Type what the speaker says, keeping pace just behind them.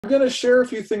I'm going to share a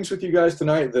few things with you guys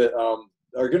tonight that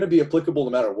are going to be applicable no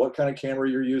matter what kind of camera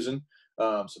you're using.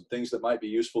 Some things that might be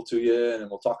useful to you, and then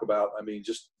we'll talk about, I mean,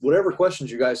 just whatever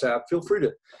questions you guys have, feel free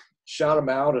to shout them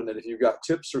out. And then if you've got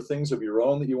tips or things of your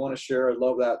own that you want to share, I'd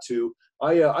love that too.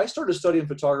 I started studying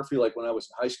photography like when I was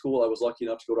in high school. I was lucky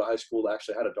enough to go to high school that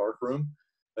actually had a dark room,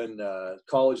 and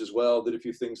college as well. Did a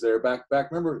few things there. Back.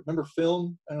 Remember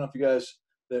film? I don't know if you guys.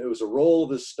 It was a roll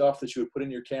of this stuff that you would put in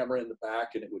your camera in the back,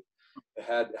 and it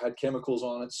had chemicals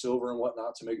on it, silver and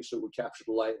whatnot, to make it so it would capture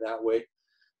the light that way.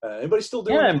 Anybody still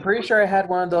doing Yeah, it? I'm pretty sure I had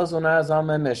one of those when I was on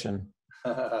my mission.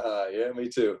 Yeah, me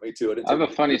too. Me too. I have a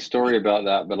funny story about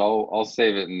that, but I'll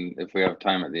save it, and if we have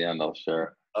time at the end, I'll share it.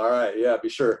 All right. Yeah, be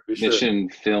sure. Mission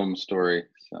film story.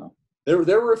 So there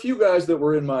were a few guys that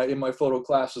were in my photo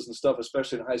classes and stuff,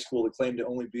 especially in high school, that claimed to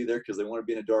only be there because they want to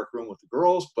be in a dark room with the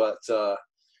girls. But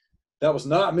that was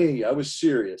not me. I was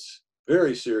serious,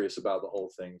 very serious about the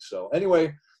whole thing. So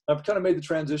anyway, I've kind of made the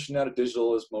transition out of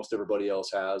digital, as most everybody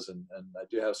else has, and I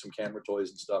do have some camera toys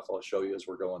and stuff I'll show you as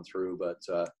we're going through. But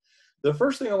the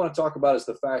first thing I want to talk about is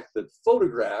the fact that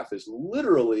photograph is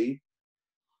literally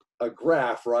a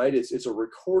graph, right? It's a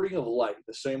recording of light,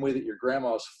 the same way that your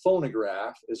grandma's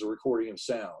phonograph is a recording of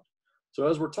sound. So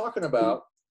as we're talking about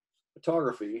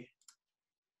photography,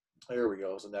 there we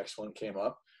go, as the next one came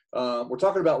up. We're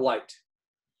talking about light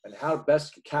and how to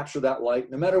best capture that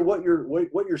light, no matter what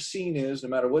your scene is, no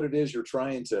matter what it is you're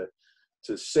trying to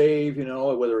save, you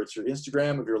know, whether it's your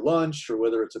Instagram of your lunch, or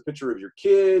whether it's a picture of your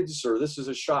kids, or this is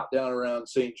a shot down around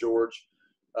St. George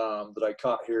that I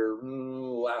caught here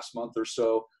last month or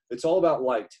so. It's all about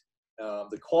light.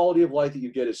 The quality of light that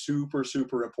you get is super,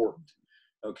 super important.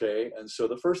 Okay, and so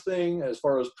the first thing, as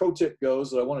far as pro tip goes,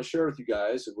 that I want to share with you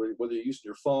guys, whether you're using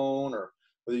your phone or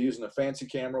whether you're using a fancy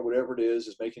camera, whatever it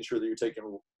is making sure that you're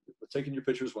taking your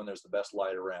pictures when there's the best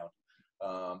light around.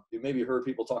 You maybe heard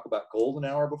people talk about golden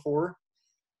hour before.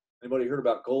 Anybody heard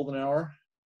about golden hour?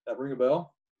 That ring a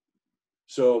bell?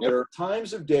 So There are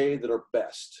times of day that are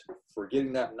best for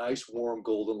getting that nice warm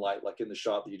golden light, like in the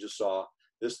shot that you just saw.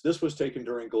 This was taken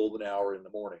during golden hour in the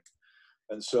morning.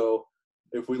 And so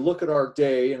if we look at our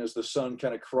day, and as the sun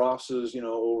kind of crosses, you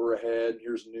know, overhead,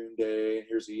 here's noonday, and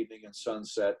here's evening and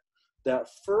sunset, that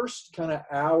first kind of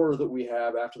hour that we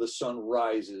have after the sun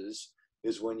rises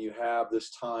is when you have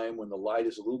this time when the light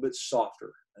is a little bit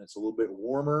softer and it's a little bit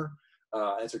warmer.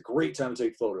 And it's a great time to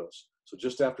take photos. So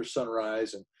just after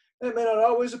sunrise, and it may not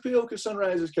always appeal because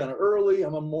sunrise is kind of early.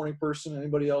 I'm a morning person.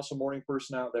 Anybody else a morning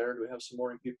person out there? Do we have some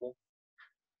morning people?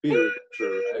 Peter,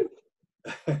 sure,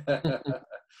 right?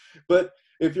 But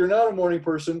if you're not a morning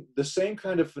person, the same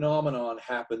kind of phenomenon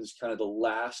happens kind of the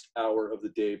last hour of the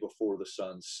day before the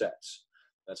sun sets.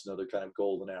 That's another kind of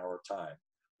golden hour time.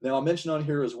 Now, I'll mention on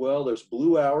here as well, there's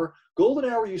blue hour. Golden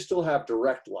hour, you still have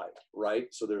direct light, right?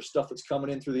 So there's stuff that's coming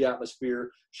in through the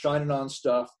atmosphere, shining on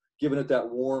stuff, giving it that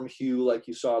warm hue like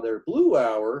you saw there. Blue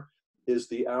hour is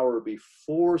the hour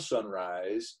before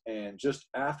sunrise and just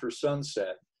after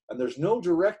sunset. And there's no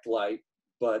direct light,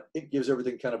 but it gives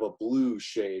everything kind of a blue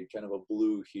shade, kind of a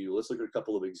blue hue. Let's look at a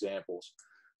couple of examples.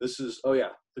 This is, oh yeah,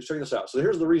 let's check this out. So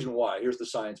here's the reason why. Here's the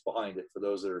science behind it for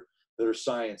those that are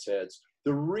science heads.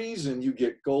 The reason you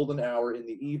get golden hour in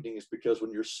the evening is because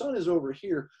when your sun is over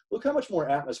here, look how much more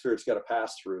atmosphere it's got to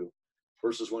pass through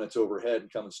versus when it's overhead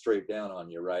and coming straight down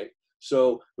on you, right?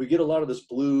 So we get a lot of this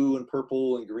blue and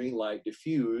purple and green light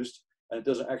diffused, and it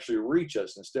doesn't actually reach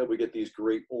us. Instead, we get these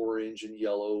great orange and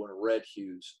yellow and red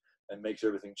hues, and makes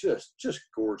everything just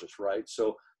gorgeous, right?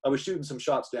 So I was shooting some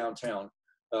shots downtown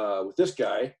with this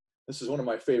guy. This is one of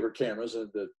my favorite cameras, and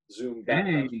the zoom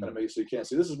background kind of makes so you can't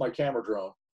see. This is my camera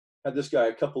drone. Had this guy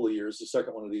a couple of years, the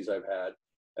second one of these I've had.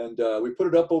 And we put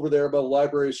it up over there by the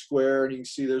Library Square, and you can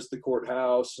see there's the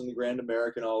courthouse and the Grand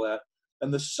American, all that.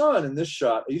 And the sun in this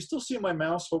shot, you still see my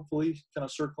mouse, hopefully, kind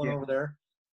of circling over there?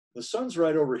 The sun's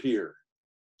right over here,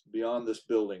 beyond this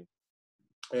building.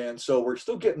 And so we're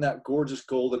still getting that gorgeous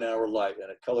golden hour light,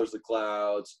 and it colors the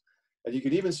clouds. And you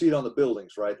can even see it on the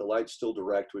buildings, right? The light's still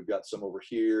direct. We've got some over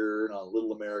here and on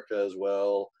Little America as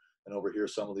well. And over here,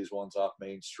 some of these ones off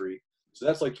Main Street. So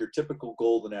that's like your typical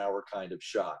golden hour kind of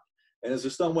shot. And as the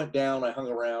sun went down, I hung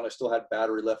around. I still had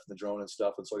battery left in the drone and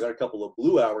stuff. And so I got a couple of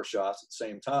blue hour shots at the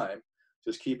same time,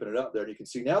 just keeping it up there. And you can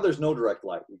see now there's no direct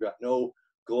light. We've got no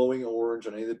glowing orange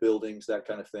on any of the buildings, that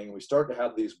kind of thing. And we start to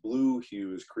have these blue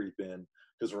hues creep in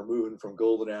because we're moving from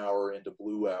golden hour into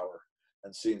blue hour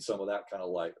and seeing some of that kind of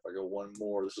light. If I go one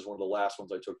more, this is one of the last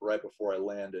ones I took right before I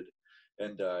landed.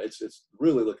 And it's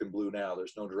really looking blue now.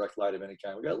 There's no direct light of any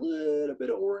kind. We got a little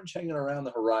bit of orange hanging around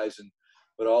the horizon,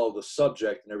 but all of the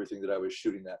subject and everything that I was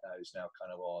shooting that night is now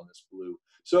kind of all in this blue.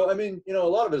 So, I mean, you know, a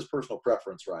lot of it is personal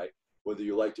preference, right? Whether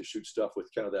you like to shoot stuff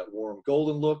with kind of that warm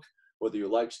golden look, whether you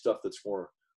like stuff that's more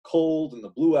cold in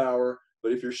the blue hour.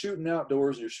 But if you're shooting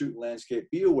outdoors and you're shooting landscape,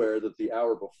 be aware that the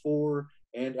hour before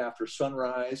and after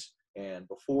sunrise and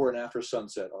before and after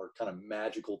sunset are kind of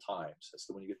magical times. That's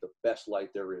when you get the best light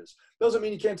there is. Doesn't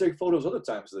mean you can't take photos other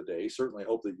times of the day. Certainly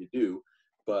hope that you do.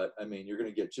 But I mean, you're going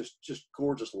to get just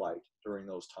gorgeous light during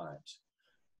those times.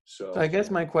 So I guess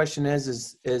my question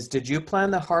is did you plan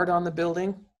the heart on the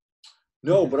building?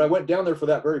 no, but I went down there for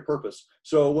that very purpose.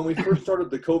 So when we first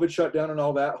started the COVID shutdown and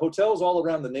all that, hotels all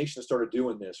around the nation started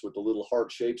doing this with the little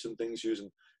heart shapes and things, using,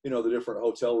 you know, the different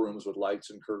hotel rooms with lights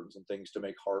and curtains and things to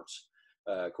make hearts.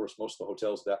 Of course, most of the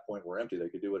hotels at that point were empty. They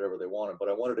could do whatever they wanted, but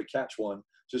I wanted to catch one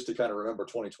just to kind of remember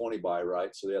 2020 by, right?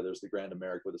 So yeah, there's the Grand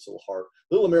America with its little heart.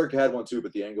 Little America had one too,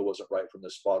 but the angle wasn't right from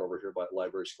this spot over here by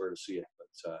Library Square to see it.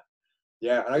 But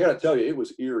yeah, and I got to tell you, it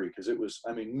was eerie because it was,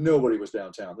 I mean, nobody was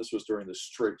downtown. This was during the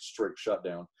strict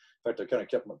shutdown. In fact, I kind of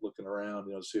kept looking around,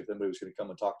 you know, to see if anybody was going to come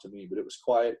and talk to me, but it was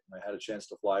quiet. And I had a chance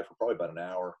to fly for probably about an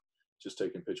hour, just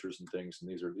taking pictures and things.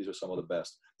 And these are some of the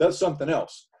best. That's something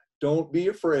else. Don't be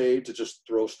afraid to just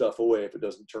throw stuff away if it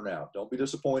doesn't turn out. Don't be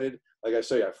disappointed. Like I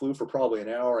say, I flew for probably an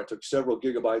hour. I took several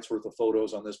gigabytes worth of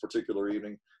photos on this particular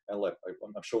evening. And like,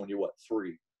 I'm showing you what,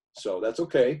 3. So that's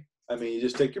okay. I mean, you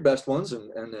just take your best ones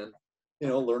and then, you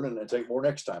know, learn and take more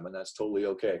next time. And that's totally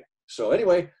okay. So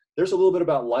anyway, there's a little bit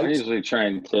about light. I usually try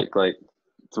and take like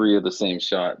 3 of the same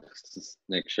shot just to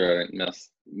make sure I didn't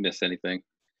miss anything.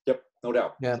 Yep, no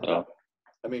doubt. Yeah. So,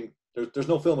 I mean, there's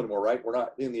no film anymore, right? We're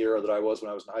not in the era that I was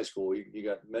when I was in high school. You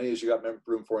got many as you got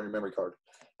room for in your memory card.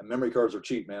 And memory cards are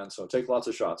cheap, man. So take lots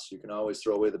of shots. You can always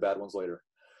throw away the bad ones later.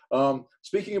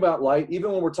 Speaking about light,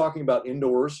 even when we're talking about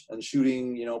indoors and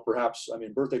shooting, you know, perhaps, I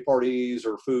mean, birthday parties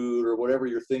or food or whatever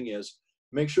your thing is,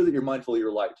 make sure that you're mindful of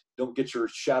your light. Don't get your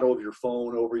shadow of your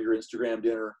phone over your Instagram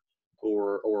dinner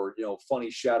or you know, funny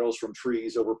shadows from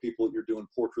trees over people that you're doing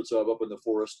portraits of up in the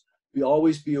forest.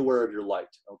 Always be aware of your light,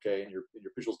 okay? And your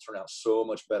visuals turn out so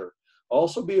much better.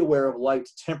 Also be aware of light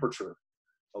temperature,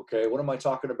 okay? What am I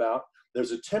talking about?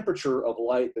 There's a temperature of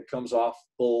light that comes off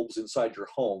bulbs inside your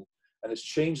home, and it's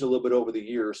changed a little bit over the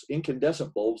years.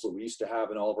 Incandescent bulbs that we used to have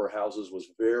in all of our houses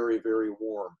was very, very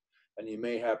warm. And you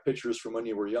may have pictures from when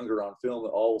you were younger on film that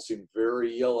all seem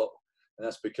very yellow. And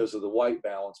that's because of the white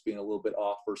balance being a little bit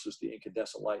off versus the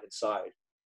incandescent light inside.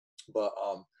 But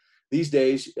these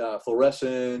days,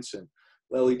 fluorescence and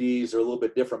LEDs are a little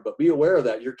bit different, but be aware of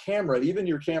that. Your camera, even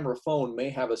your camera phone, may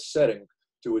have a setting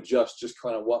to adjust just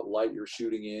kind of what light you're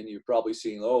shooting in. You've probably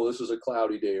seen, oh, this is a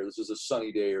cloudy day, or this is a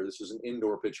sunny day, or this is an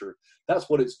indoor picture. That's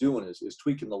what it's doing, is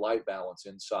tweaking the light balance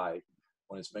inside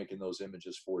when it's making those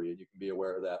images for you. You can be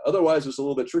aware of that. Otherwise, it's a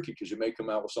little bit tricky because you may come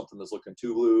out with something that's looking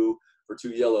too blue or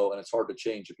too yellow, and it's hard to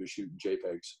change if you're shooting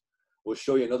JPEGs. We'll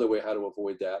show you another way how to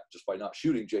avoid that just by not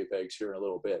shooting JPEGs here in a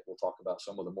little bit. We'll talk about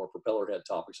some of the more propeller head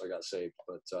topics I got saved,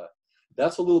 but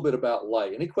that's a little bit about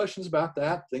light. Any questions about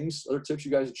that? Things, other tips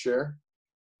you guys would share?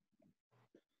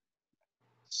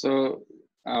 so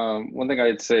one thing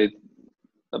I'd say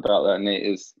about that, Nate,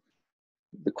 is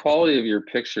the quality of your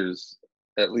pictures,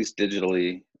 at least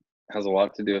digitally, has a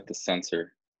lot to do with the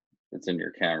sensor that's in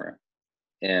your camera.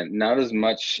 And not as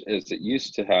much as it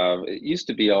used to have. It used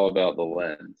to be all about the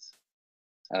lens.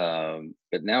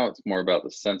 But now it's more about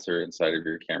the sensor inside of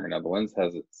your camera. Now the lens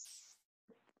has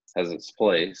its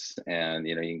place, and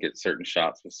you know, you can get certain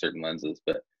shots with certain lenses,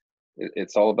 but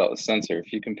it's all about the sensor.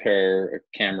 If you compare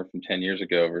a camera from 10 years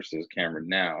ago versus a camera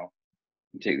now,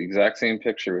 you take the exact same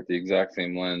picture with the exact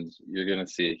same lens, you're going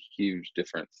to see a huge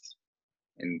difference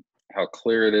in how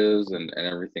clear it is and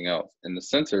everything else. And the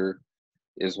sensor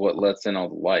is what lets in all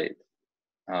the light.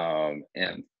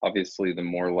 And obviously the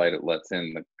more light it lets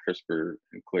in, the crisper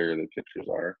and clearer the pictures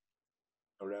are.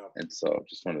 No doubt. And so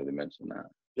just wanted to mention that.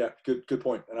 Yeah, good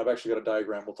point. And I've actually got a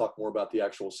diagram. We'll talk more about the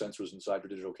actual sensors inside your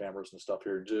digital cameras and stuff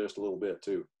here in just a little bit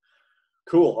too.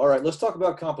 Cool. All right, let's talk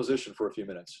about composition for a few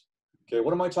minutes. Okay,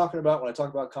 what am I talking about when I talk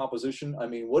about composition? I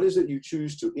mean, what is it you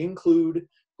choose to include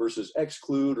versus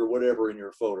exclude or whatever in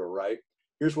your photo, right?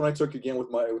 Here's what I took again with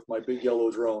my big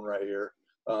yellow drone right here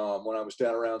when I was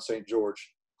down around St.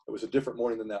 George. It was a different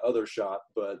morning than that other shot,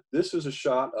 but this is a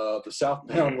shot of the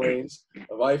southbound lanes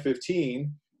of I-15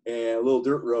 and a little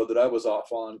dirt road that I was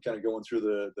off on, kind of going through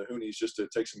the Hoonies just to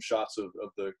take some shots of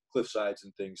the cliff sides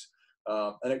and things.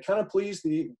 And it kind of pleased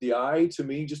the eye to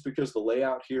me just because the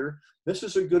layout here. This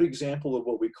is a good example of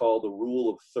what we call the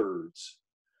rule of thirds.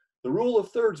 The rule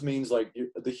of thirds means like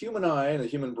the human eye and the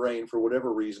human brain, for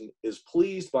whatever reason, is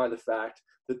pleased by the fact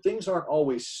that things aren't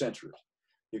always centered.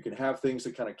 You can have things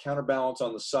that kind of counterbalance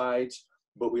on the sides,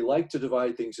 but we like to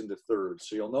divide things into thirds.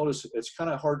 So you'll notice it's kind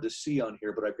of hard to see on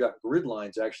here, but I've got grid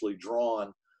lines actually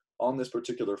drawn on this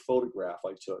particular photograph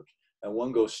I took. And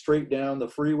one goes straight down the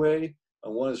freeway,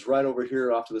 and one is right over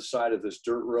here off to the side of this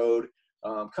dirt road,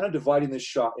 kind of dividing this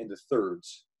shot into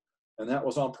thirds. And that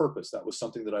was on purpose. That was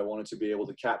something that I wanted to be able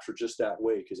to capture just that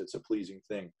way because it's a pleasing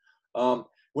thing.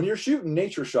 When you're shooting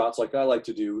nature shots like I like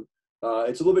to do,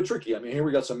 it's a little bit tricky. I mean, here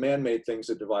we got some man-made things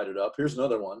that divided up. Here's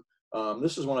another one.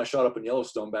 This is one I shot up in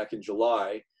Yellowstone back in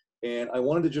July. And I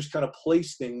wanted to just kind of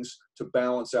place things to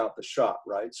balance out the shot,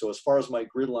 right? So as far as my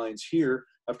grid lines here,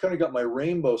 I've kind of got my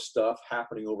rainbow stuff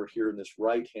happening over here in this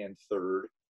right-hand third.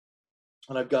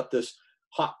 And I've got this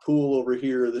hot pool over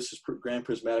here. This is Grand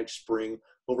Prismatic Spring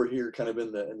over here, kind of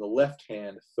in the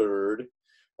left-hand third.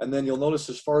 And then you'll notice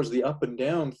as far as the up and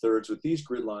down thirds with these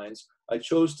grid lines, I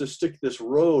chose to stick this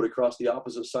road across the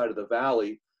opposite side of the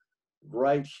valley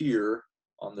right here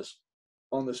on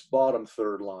this bottom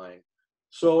third line.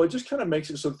 So it just kind of makes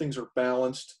it so things are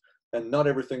balanced and not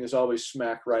everything is always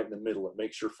smack right in the middle. It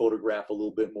makes your photograph a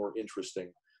little bit more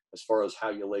interesting as far as how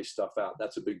you lay stuff out.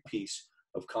 That's a big piece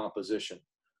of composition.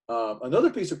 Another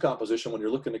piece of composition when you're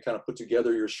looking to kind of put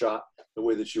together your shot the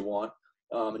way that you want,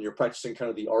 and you're practicing kind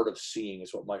of the art of seeing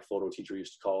is what my photo teacher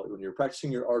used to call it. When you're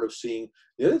practicing your art of seeing,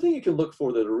 the other thing you can look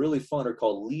for that are really fun are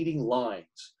called leading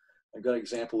lines. I've got an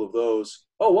example of those.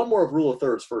 Oh, one more of rule of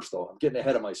thirds first though. I'm getting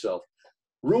ahead of myself.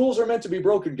 Rules are meant to be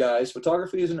broken, guys.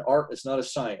 Photography is an art, it's not a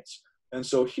science. And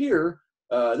so here,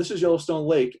 this is Yellowstone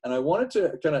Lake, and I wanted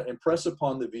to kind of impress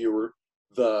upon the viewer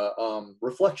the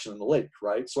reflection in the lake,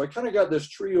 right? So I kind of got this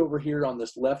tree over here on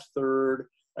this left third.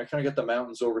 I kind of got the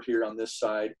mountains over here on this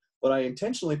side, but I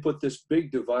intentionally put this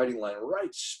big dividing line right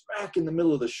smack in the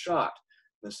middle of the shot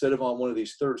instead of on one of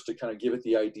these thirds to kind of give it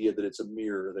the idea that it's a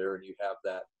mirror there and you have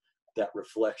that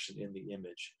reflection in the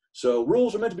image. So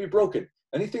rules are meant to be broken.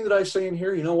 Anything that I say in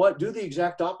here, you know what? Do the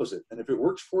exact opposite. And if it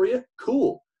works for you,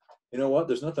 cool. You know what?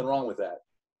 There's nothing wrong with that.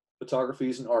 Photography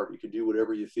is an art. You can do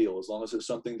whatever you feel as long as it's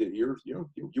something that you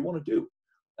want to do.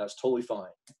 That's totally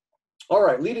fine. All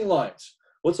right, leading lines.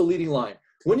 What's a leading line?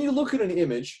 When you look at an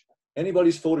image,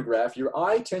 anybody's photograph, your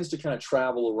eye tends to kind of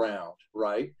travel around,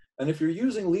 right? And if you're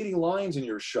using leading lines in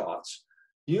your shots,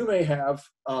 you may have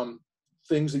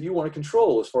things that you want to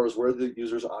control as far as where the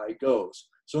user's eye goes.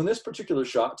 So in this particular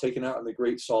shot taken out in the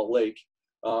Great Salt Lake,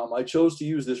 I chose to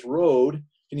use this road.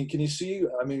 Can you see,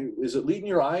 I mean, is it leading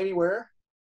your eye anywhere?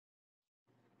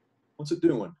 What's it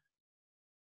doing?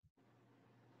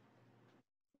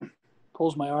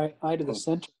 Pulls my eye to the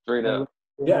center. Straight up.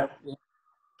 Yeah,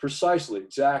 precisely,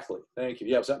 exactly. Thank you.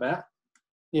 Yeah, was that Matt?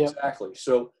 Yeah. Exactly.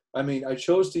 So, I mean, I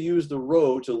chose to use the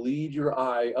road to lead your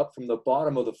eye up from the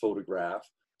bottom of the photograph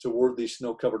toward these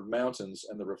snow-covered mountains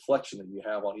and the reflection that you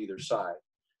have on either side.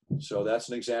 So that's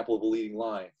an example of a leading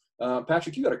line.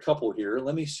 Patrick, you got a couple here.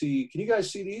 Let me see. Can you guys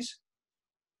see these?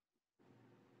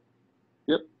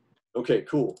 Yep. Okay,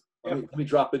 cool. Let me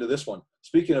drop into this one.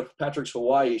 Speaking of Patrick's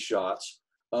Hawaii shots,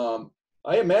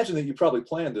 I imagine that you probably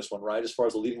planned this one, right, as far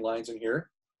as the leading lines in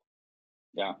here?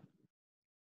 Yeah.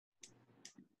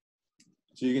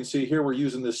 So you can see here we're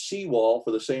using this seawall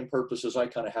for the same purpose as I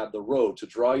kind of had the road, to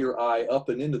draw your eye up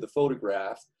and into the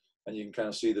photograph, and you can kind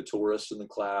of see the tourists and the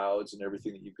clouds and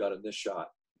everything that you've got in this shot.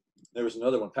 There was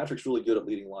another one. Patrick's really good at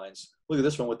leading lines. Look at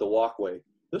this one with the walkway.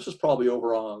 This was probably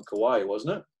over on Kauai,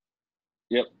 wasn't it?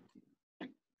 Yep.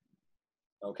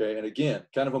 Okay, and again,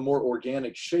 kind of a more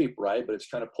organic shape, right? But it's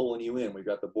kind of pulling you in. We've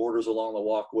got the borders along the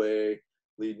walkway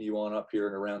leading you on up here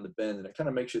and around the bend, and it kind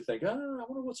of makes you think, I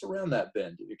wonder what's around that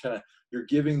bend. You're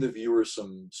giving the viewer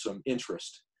some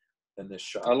interest in this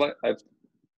shot.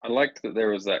 I liked that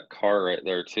there was that car right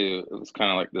there too. It was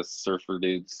kind of like this surfer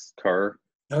dude's car.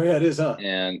 Oh yeah, it is, huh?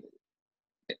 And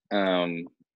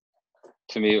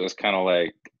to me, it was kind of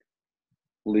like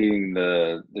leading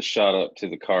the shot up to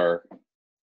the car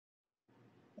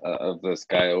of this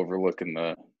guy overlooking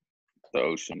the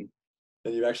ocean.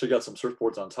 And you actually got some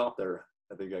surfboards on top there,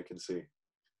 I think I can see.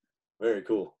 Very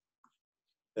cool.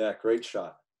 Yeah, great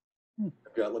shot.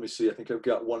 Let me see, I think I've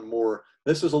got one more.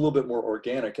 This is a little bit more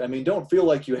organic. I mean, don't feel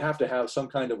like you have to have some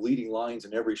kind of leading lines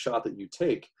in every shot that you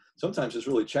take. Sometimes it's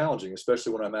really challenging,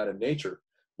 especially when I'm out in nature.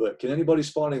 But can anybody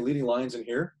spot any leading lines in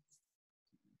here?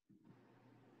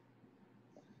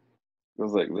 It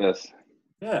was like this.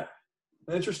 Yeah,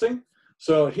 interesting.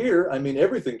 So here, I mean,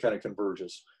 everything kind of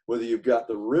converges, whether you've got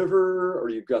the river or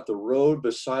you've got the road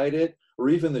beside it, or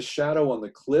even the shadow on the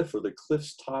cliff or the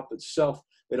cliff's top itself.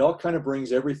 It all kind of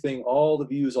brings everything, all the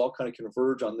views all kind of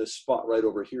converge on this spot right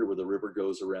over here where the river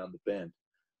goes around the bend.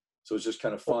 So it's just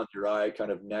kind of fun. Your eye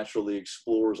kind of naturally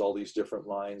explores all these different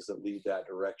lines that lead that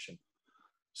direction.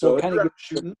 So So it if kind you're of out gives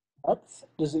shooting, depth.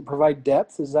 Does it provide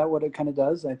depth? Is that what it kind of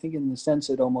does? I think in the sense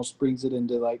it almost brings it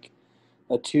into like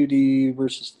a 2D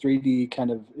versus 3D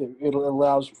kind of. It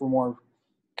allows for more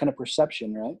kind of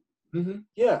perception, right?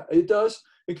 yeah, it does.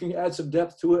 It can add some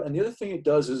depth to it. And the other thing it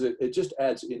does is it just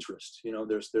adds interest. You know,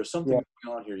 there's something Yeah.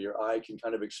 going on here. Your eye can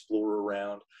kind of explore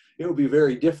around. It would be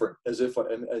very different as if,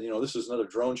 and, you know, this is another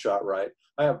drone shot, right?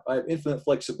 I have infinite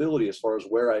flexibility as far as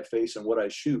where I face and what I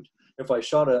shoot. If I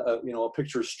shot a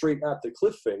picture straight at the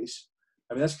cliff face,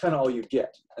 I mean, that's kind of all you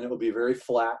get. And it would be very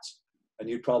flat, and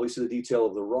you'd probably see the detail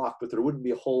of the rock, but there wouldn't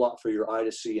be a whole lot for your eye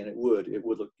to see, and it would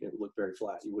look very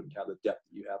flat. You wouldn't have the depth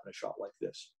that you have in a shot like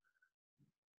this.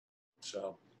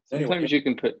 So anyway, Sometimes you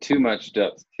can put too much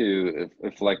depth too,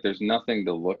 if like there's nothing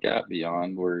to look at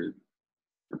beyond where you're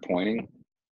pointing,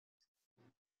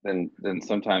 then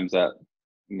sometimes that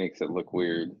makes it look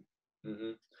weird.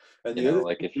 and the You know, other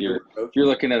like thing if to be you're aware of-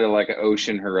 looking at it like an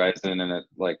ocean horizon and it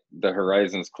like the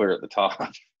horizon's clear at the top,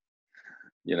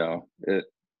 you know, it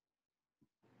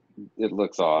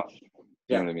looks off. You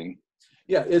Yeah. know what I mean?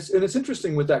 Yeah, it's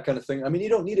interesting with that kind of thing. I mean, you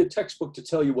don't need a textbook to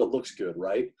tell you what looks good,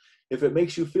 right? If it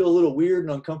makes you feel a little weird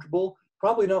and uncomfortable,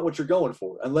 probably not what you're going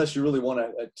for, unless you really want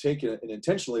to take an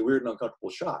intentionally weird and uncomfortable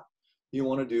shot. You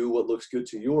want to do what looks good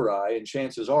to your eye, and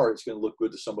chances are it's going to look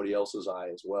good to somebody else's eye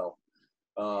as well.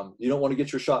 You don't want to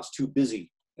get your shots too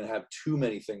busy and have too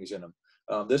many things in them.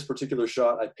 This particular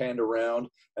shot, I panned around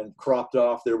and cropped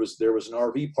off. There was an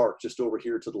RV park just over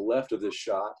here to the left of this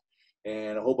shot,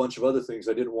 and a whole bunch of other things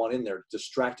I didn't want in there,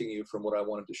 distracting you from what I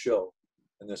wanted to show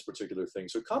in this particular thing.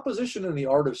 So composition and the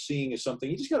art of seeing is something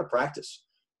you just got to practice.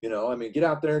 You know, I mean, get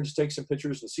out there and just take some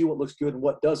pictures and see what looks good and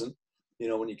what doesn't, you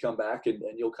know, when you come back, and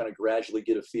you'll kind of gradually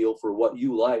get a feel for what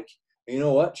you like. And you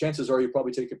know what? Chances are you're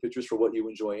probably taking pictures for what you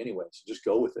enjoy anyway. So just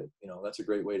go with it. You know, that's a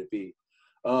great way to be.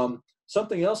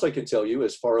 Something else I can tell you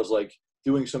as far as like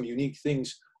doing some unique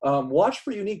things, watch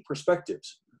for unique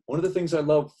perspectives. One of the things I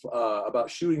love about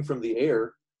shooting from the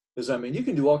air is, I mean, you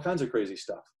can do all kinds of crazy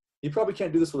stuff. You probably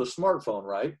can't do this with a smartphone,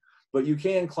 right? But you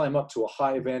can climb up to a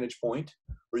high vantage point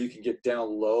where you can get down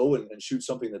low and shoot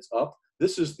something that's up.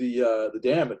 This is the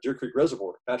dam at Deer Creek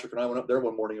Reservoir. Patrick and I went up there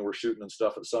one morning and we're shooting and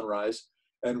stuff at sunrise.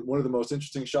 And one of the most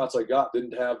interesting shots I got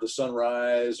didn't have the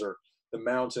sunrise or the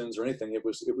mountains or anything. It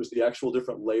was the actual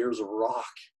different layers of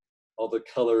rock, all the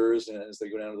colors, and as they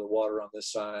go down to the water on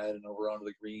this side and over onto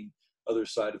the green other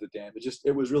side of the dam.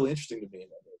 It was really interesting to me.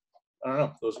 I don't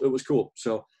know. It was cool.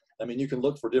 So, I mean, you can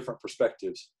look for different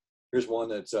perspectives. Here's one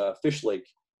that's Fish Lake.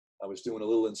 I was doing a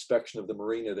little inspection of the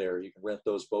marina there. You can rent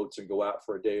those boats and go out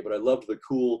for a day. But I loved the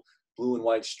cool blue and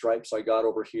white stripes I got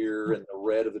over here and the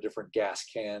red of the different gas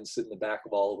cans sitting in the back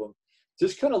of all of them.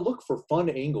 Just kind of look for fun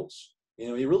angles. You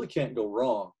know, you really can't go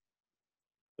wrong.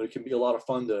 But it can be a lot of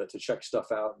fun to check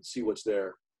stuff out and see what's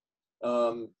there.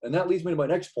 And that leads me to my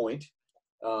next point.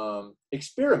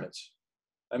 Experiments.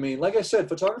 I mean, like I said,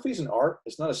 photography is an art.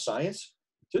 It's not a science.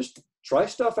 Just try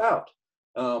stuff out.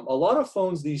 A lot of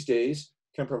phones these days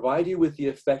can provide you with the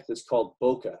effect that's called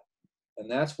bokeh. And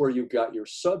that's where you've got your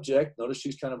subject. Notice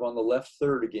she's kind of on the left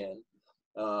third again.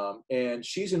 And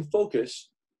she's in focus,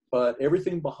 but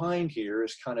everything behind here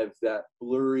is kind of that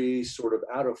blurry, sort of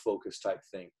out of focus type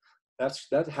thing.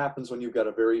 That happens when you've got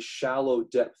a very shallow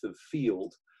depth of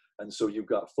field. And so you've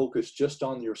got focus just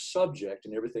on your subject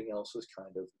and everything else is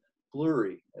kind of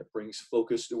blurry. It brings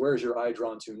focus to, where's your eye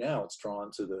drawn to now? It's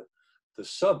drawn to the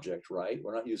subject, right?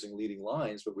 We're not using leading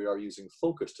lines, but we are using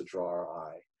focus to draw our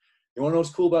eye. You want to know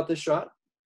what's cool about this shot?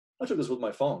 I took this with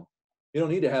my phone. You don't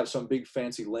need to have some big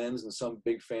fancy lens and some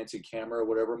big fancy camera or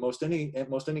whatever. Most any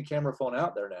camera phone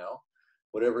out there now,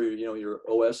 whatever your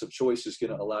OS of choice is going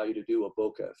to allow you to do a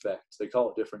bokeh effect. They call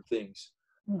it different things,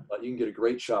 but you can get a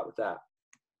great shot with that.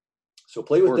 So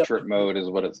play with portrait mode is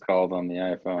what it's called on the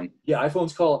iPhone. Yeah,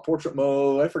 iPhones call it portrait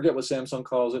mode. I forget what Samsung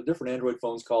calls it. Different Android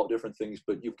phones call it different things,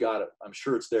 but you've got it. I'm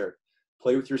sure it's there.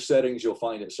 Play with your settings. You'll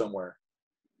find it somewhere.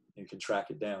 You can track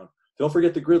it down. Don't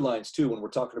forget the grid lines too. When we're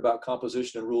talking about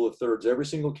composition and rule of thirds, every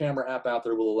single camera app out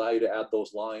there will allow you to add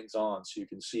those lines on so you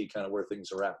can see kind of where things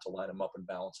are at to line them up and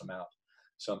balance them out.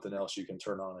 Something else you can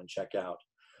turn on and check out.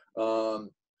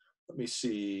 Let me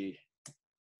see.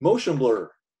 Motion blur.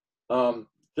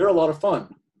 They're a lot of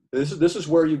fun. This is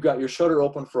where you've got your shutter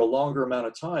open for a longer amount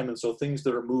of time, and so things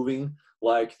that are moving,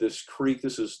 like this creek,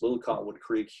 this is Little Cottonwood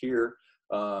Creek here.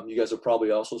 You guys have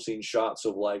probably also seen shots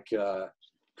of like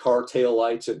car tail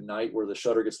lights at night where the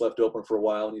shutter gets left open for a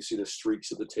while and you see the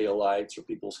streaks of the tail lights or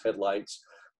people's headlights.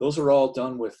 Those are all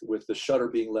done with the shutter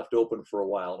being left open for a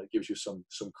while, and it gives you some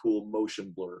cool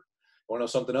motion blur. Want to know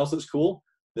something else that's cool?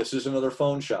 This is another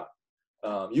phone shot.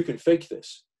 You can fake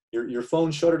this. Your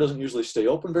phone shutter doesn't usually stay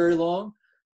open very long,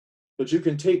 but you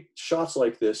can take shots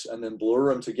like this and then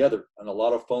blur them together. And a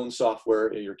lot of phone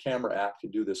software, your camera app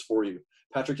can do this for you.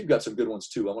 Patrick, you've got some good ones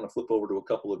too. I want to flip over to a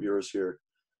couple of yours here.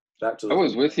 Back to I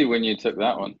was with you when you took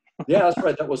that one. Yeah, that's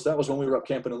right. That was when we were up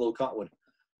camping in Little Cottonwood.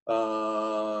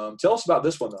 Tell us about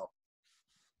this one though.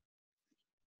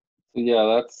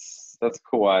 Yeah, that's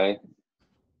Kauai.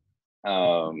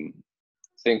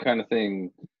 Same kind of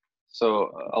thing.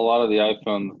 So a lot of the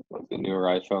iPhones, like the newer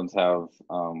iPhones, have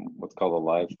what's called a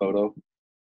live photo.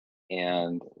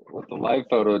 And what the live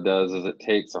photo does is it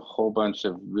takes a whole bunch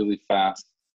of really fast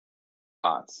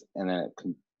shots, and then it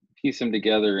can piece them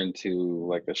together into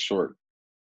like a short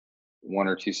 1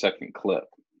 or 2 second clip.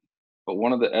 But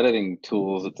one of the editing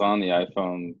tools that's on the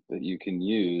iPhone that you can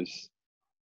use,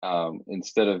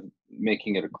 instead of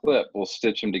making it a clip, we'll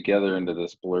stitch them together into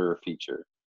this blur feature.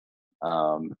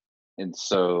 And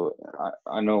so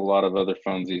I know a lot of other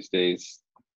phones these days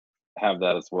have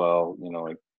that as well, you know,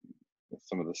 like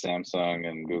some of the Samsung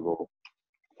and Google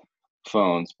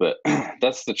phones, but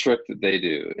that's the trick that they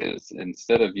do, is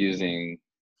instead of using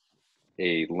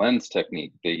a lens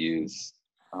technique, they use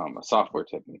a software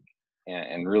technique.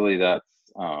 And really that's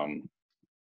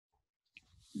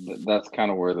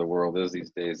kind of where the world is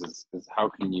these days, is how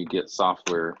can you get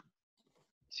software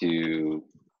to,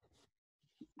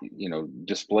 you know,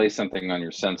 display something on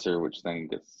your sensor, which then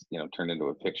gets, you know, turned into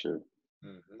a picture,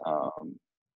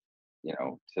 you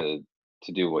know, to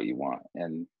do what you want.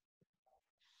 And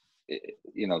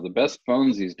you know, the best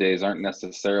phones these days aren't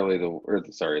necessarily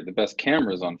the best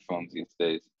cameras on phones these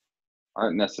days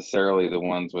aren't necessarily the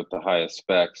ones with the highest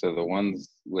specs, or the ones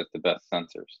with the best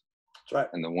sensors. That's right.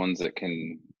 And the ones that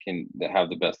that have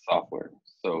the best software.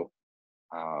 So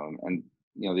and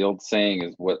you know, the old saying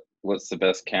is what's the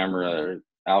best camera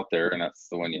out there, and that's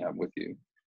the one you have with you.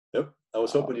 Yep, I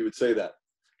was hoping you would say that.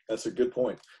 That's a good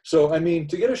point. So I mean,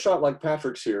 to get a shot like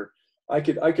Patrick's here, I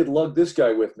could lug this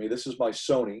guy with me. This is my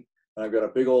Sony, and I've got a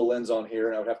big old lens on here,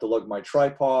 and I would have to lug my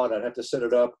tripod. I'd have to set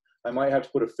it up. I might have to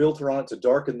put a filter on it to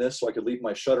darken this so I could leave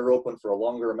my shutter open for a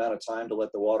longer amount of time to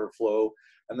let the water flow.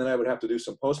 And then I would have to do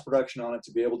some post-production on it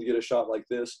to be able to get a shot like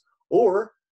this.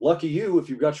 Or, lucky you, if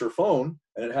you've got your phone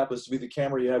and it happens to be the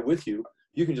camera you have with you,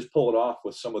 you can just pull it off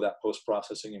with some of that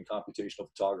post-processing and computational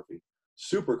photography.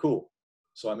 Super cool.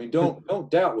 So I mean,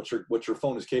 don't doubt what your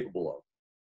phone is capable of.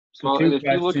 So Well, and if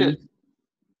you look at,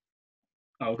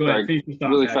 oh, go ahead. Finish your thought,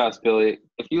 really Patrick. fast, Billy.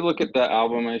 If you look at that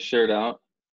album I shared out,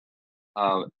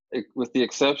 with the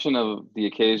exception of the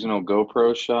occasional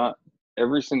GoPro shot,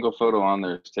 every single photo on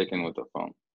there is taken with a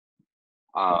phone.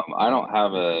 I don't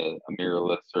have a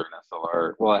mirrorless or an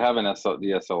SLR. Well, I have the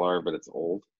SLR, but it's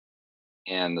old,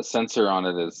 and the sensor on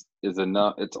it is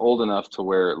enough. It's old enough to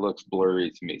where it looks blurry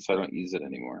to me, so I don't use it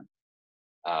anymore.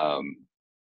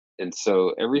 And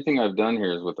so everything I've done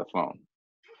here is with a phone,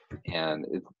 and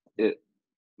it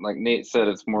like Nate said,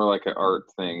 it's more like an art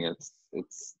thing.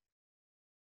 It's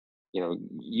you know,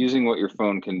 using what your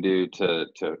phone can do to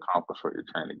accomplish what you're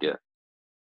trying to get.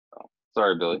 So,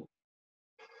 sorry, Billy.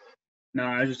 No,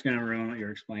 I was just going to ruin what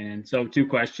you're explaining. So 2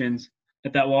 questions.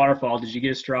 At that waterfall, did you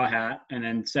get a straw hat? And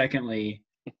then secondly,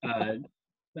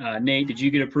 Nate, did you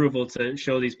get approval to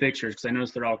show these pictures? Because I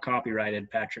noticed they're all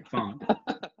copyrighted Patrick Font.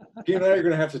 He and I are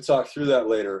going to have to talk through that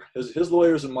later. His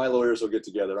lawyers and my lawyers will get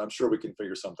together. I'm sure we can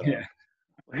figure something out.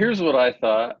 Here's what I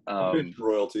thought.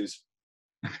 Royalties.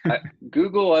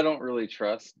 Google, I don't really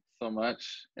trust so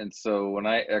much. And so when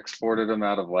I exported them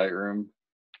out of Lightroom,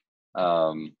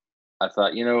 I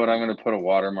thought, you know what, I'm going to put a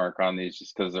watermark on these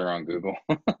just because they're on Google.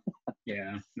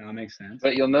 Yeah, no, that makes sense.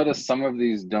 But you'll notice some of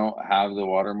these don't have the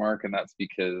watermark, and that's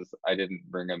because I didn't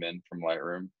bring them in from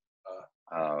Lightroom.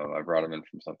 I brought them in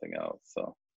from something else.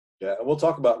 So yeah, we'll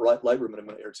talk about Lightroom in a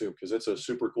minute here too, because it's a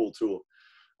super cool tool.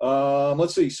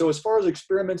 Let's see. So as far as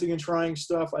experimenting and trying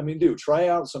stuff, I mean, try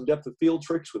out some depth of field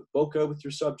tricks with bokeh with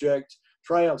your subject.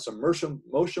 Try out some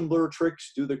motion blur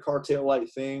tricks. Do the car tail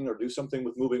light thing, or do something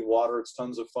with moving water. It's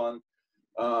tons of fun.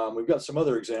 We've got some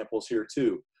other examples here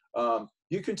too.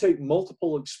 You can take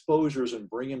multiple exposures and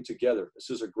bring them together. This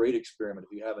is a great experiment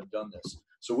if you haven't done this.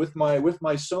 So with my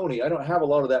Sony, I don't have a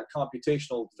lot of that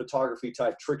computational photography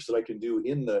type tricks that I can do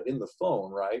in the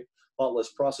phone, right? A lot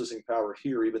less processing power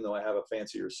here, even though I have a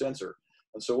fancier sensor.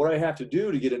 And so what I have to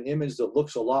do to get an image that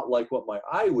looks a lot like what my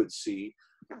eye would see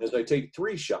is I take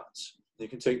 3 shots. You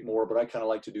can take more, but I kind of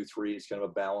like to do 3. It's kind of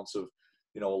a balance of,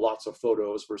 you know, lots of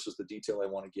photos versus the detail I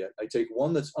want to get. I take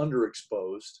one that's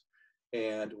underexposed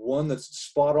and one that's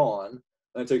spot on,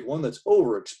 and I take one that's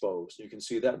overexposed. You can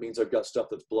see that means I've got stuff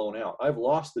that's blown out. I've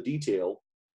lost the detail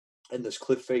and this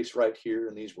cliff face right here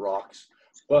and these rocks.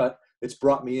 But it's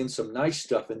brought me in some nice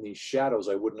stuff in these shadows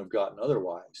I wouldn't have gotten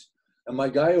otherwise. And my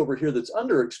guy over here that's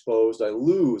underexposed, I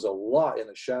lose a lot in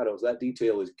the shadows. That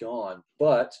detail is gone.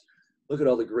 But look at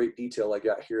all the great detail I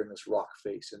got here in this rock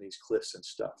face and these cliffs and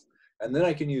stuff. And then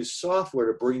I can use software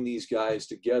to bring these guys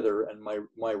together. And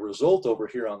my result over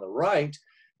here on the right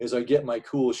is I get my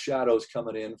cool shadows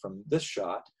coming in from this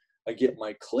shot. I get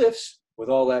my cliffs with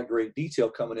all that great detail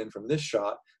coming in from this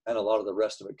shot, and a lot of the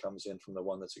rest of it comes in from the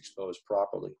one that's exposed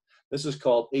properly. This is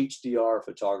called HDR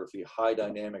photography, high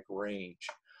dynamic range.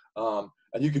 And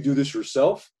you can do this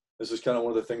yourself. This is kind of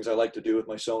one of the things I like to do with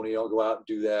my Sony. I'll go out and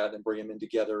do that and bring them in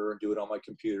together and do it on my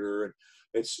computer. And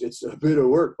it's a bit of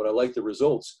work, but I like the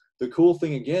results. The cool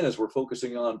thing again is we're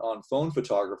focusing on phone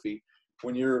photography.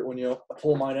 When you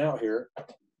pull mine out here,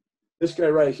 this guy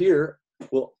right here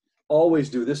will always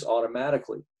do this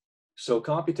automatically. So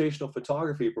computational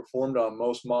photography performed on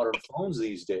most modern phones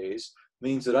these days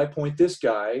means that I point this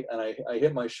guy and I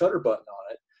hit my shutter button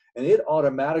on it, and it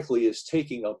automatically is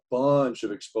taking a bunch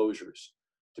of exposures.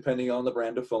 Depending on the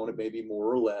brand of phone, it may be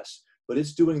more or less, but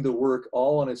it's doing the work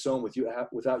all on its own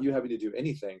without you having to do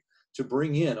anything to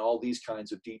bring in all these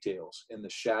kinds of details in the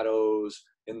shadows,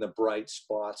 in the bright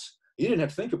spots. You didn't have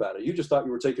to think about it. You just thought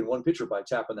you were taking one picture by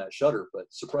tapping that shutter, but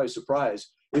surprise,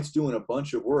 surprise, it's doing a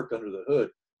bunch of work under the hood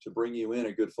to bring you in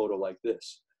a good photo like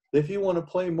this. If you want to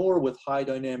play more with high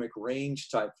dynamic range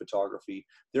type photography,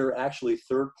 there are actually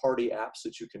third-party apps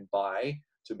that you can buy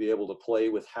to be able to play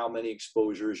with how many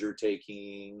exposures you're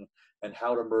taking and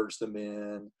how to merge them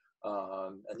in.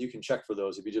 And you can check for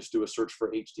those. If you just do a search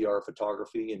for HDR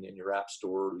photography in your App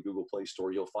Store or the Google Play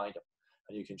Store, you'll find them.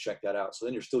 And you can check that out. So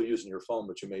then you're still using your phone,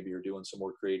 but maybe you're doing some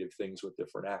more creative things with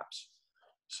different apps.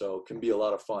 So it can be a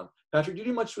lot of fun. Patrick, do you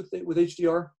do much with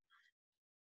HDR?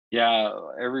 Yeah,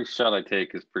 every shot I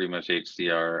take is pretty much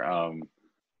HDR.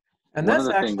 And One of that's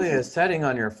the actually a things, setting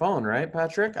on your phone, right,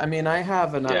 Patrick? I mean, I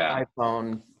have an yeah,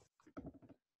 iPhone,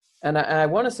 and I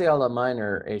want to say all of mine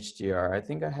are HDR. I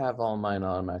think I have all mine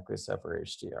automatically set for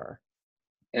HDR.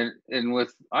 and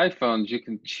with iPhones, you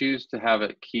can choose to have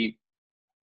it keep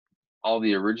all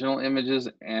the original images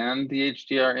and the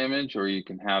HDR image, or you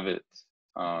can have it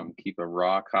keep a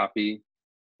raw copy,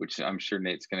 which I'm sure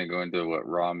Nate's going to go into what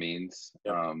raw means.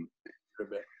 Yep.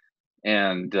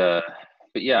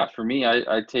 But yeah, for me,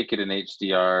 I take it in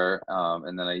HDR,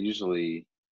 and then I usually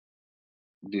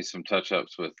do some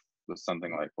touch-ups with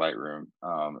something like Lightroom.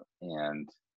 And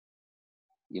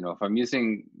you know, if I'm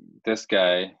using this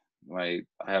guy, I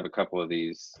have a couple of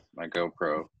these, my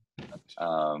GoPro.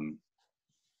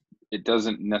 It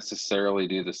doesn't necessarily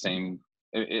do the same.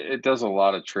 It does a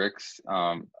lot of tricks,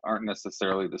 aren't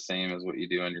necessarily the same as what you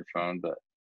do on your phone, but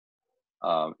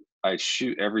I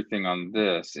shoot everything on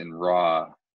this in RAW,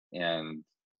 and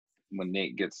when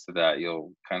Nate gets to that,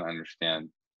 you'll kind of understand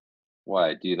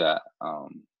why I do that.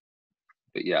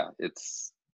 But yeah,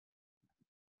 it's,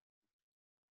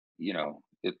 you know,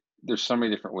 there's so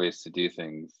many different ways to do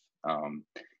things. And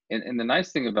the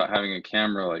nice thing about having a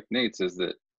camera like Nate's is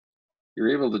that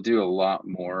you're able to do a lot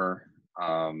more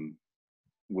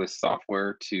with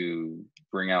software to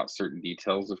bring out certain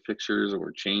details of pictures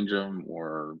or change them,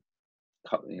 or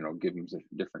you know, give them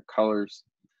different colors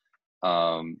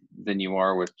than you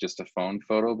are with just a phone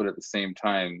photo. But at the same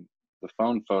time, the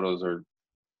phone photos are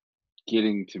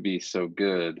getting to be so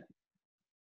good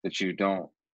that you don't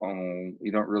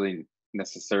really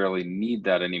necessarily need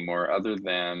that anymore, other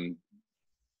than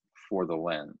for the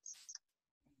lens.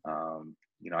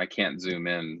 You know, I can't zoom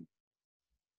in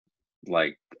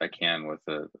like I can with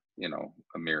a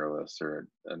mirrorless or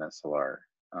an SLR.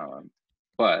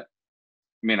 But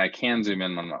I mean, I can zoom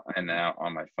in and out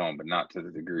on my phone, but not to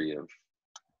the degree of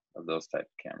those type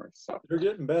of cameras. So They're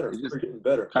getting better. it just They're getting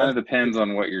better. kind of depends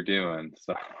on what you're doing.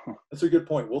 So that's a good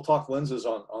point. We'll talk lenses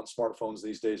on smartphones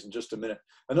these days in just a minute.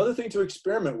 Another thing to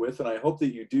experiment with, and I hope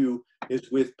that you do, is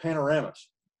with panoramas.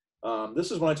 This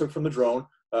is one I took from the drone.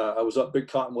 I was up Big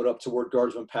Cottonwood up toward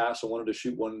Guardsman Pass. I wanted to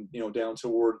shoot one, you know, down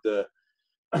toward the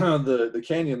the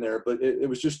canyon there, but it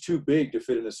was just too big to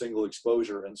fit in a single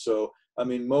exposure. And so, I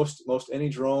mean, most any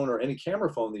drone or any camera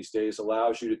phone these days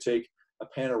allows you to take a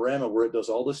panorama where it does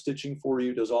all the stitching for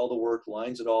you, does all the work,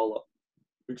 lines it all up,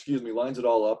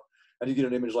 and you get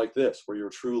an image like this, where you're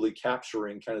truly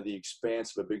capturing kind of the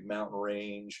expanse of a big mountain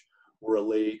range or a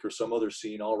lake or some other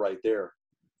scene all right there.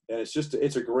 And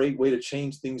it's a great way to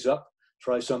change things up,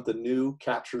 try something new,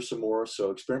 capture some more.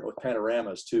 So experiment with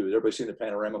panoramas too. Has everybody seen the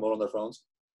panorama mode on their phones?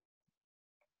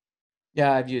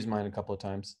 Yeah, I've used mine a couple of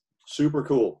times. Super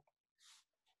cool.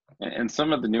 and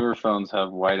some of the newer phones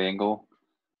have wide angle,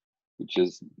 which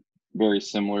is very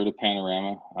similar to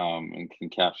panorama, and can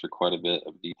capture quite a bit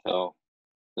of detail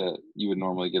that you would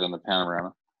normally get on the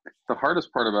panorama. The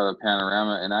hardest part about a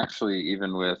panorama, and actually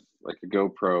even with like a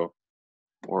GoPro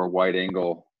or a wide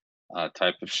angle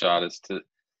type of shot, is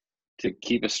to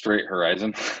keep a straight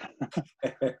horizon.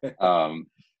 um,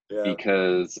 Yeah.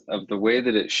 because of the way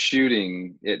that it's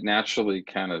shooting, it naturally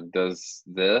kind of does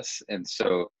this. And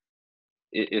so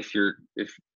if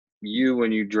you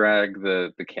when you drag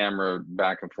the camera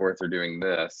back and forth or doing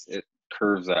this, it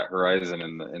curves that horizon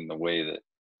in the way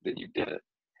that you did it.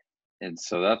 And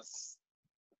so that's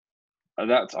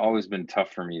always been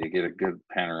tough for me to get a good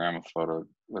panorama photo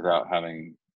without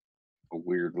having a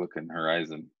weird looking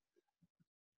horizon.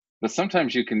 But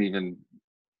sometimes you can even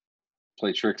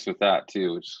play tricks with that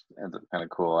too, which ends up kind of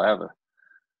cool. I have a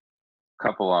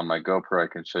couple on my GoPro I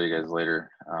can show you guys later,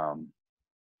 and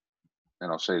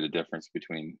I'll show you the difference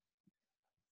between,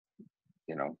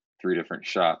 you know, 3 different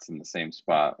shots in the same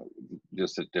spot,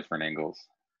 just at different angles.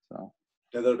 So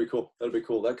Yeah, that'd be cool. That'd be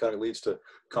cool. That kind of leads to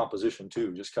composition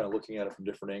too, just kind of looking at it from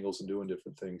different angles and doing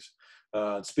different things.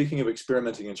 Speaking of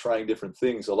experimenting and trying different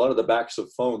things, a lot of the backs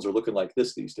of phones are looking like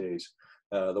this these days.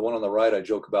 The one on the right, I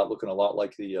joke about looking a lot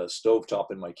like the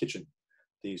stovetop in my kitchen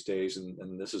these days.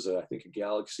 And this is, I think, a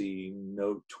Galaxy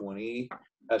Note 20,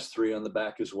 has 3 on the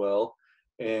back as well.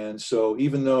 And so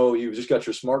even though you've just got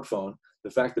your smartphone, the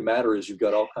fact of the matter is you've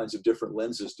got all kinds of different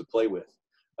lenses to play with.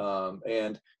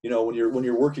 And you know, when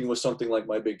you're working with something like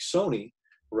my big Sony,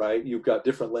 right, you've got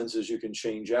different lenses you can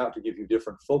change out to give you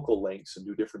different focal lengths and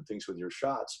do different things with your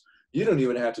shots. You don't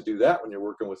even have to do that when you're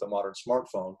working with a modern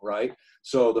smartphone, right?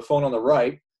 So the phone on the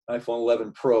right, iPhone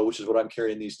 11 Pro, which is what I'm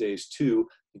carrying these days too,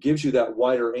 it gives you that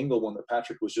wider angle one that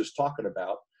Patrick was just talking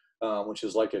about, which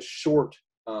is like a short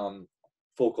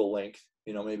focal length,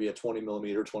 you know, maybe a 20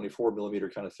 millimeter, 24 millimeter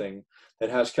kind of thing,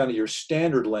 that has kind of your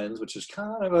standard lens, which is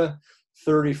kind of a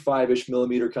 35-ish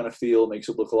millimeter kind of feel. It makes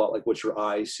it look a lot like what your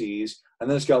eye sees. And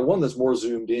then it's got one that's more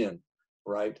zoomed in,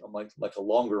 right? Like a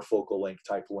longer focal length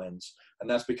type lens. And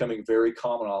that's becoming very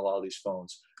common on a lot of these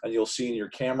phones. And you'll see in your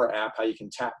camera app how you can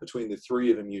tap between the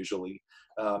 3 of them usually,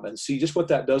 and see just what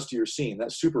that does to your scene.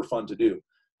 That's super fun to do.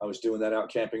 I was doing that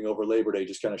out camping over Labor Day,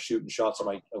 just kind of shooting shots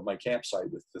of my campsite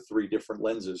with the 3 different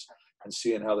lenses and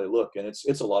seeing how they look. And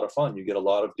it's a lot of fun. You get a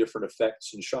lot of different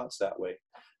effects and shots that way.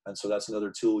 And so that's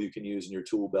another tool you can use in your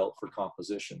tool belt for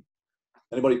composition.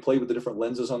 Anybody play with the different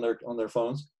lenses on their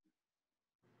phones?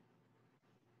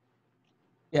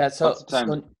 Yeah. lots of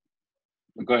times.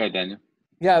 Go ahead, Daniel.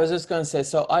 Yeah, I was just going to say,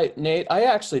 so Nate, I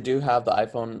actually do have the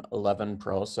iPhone 11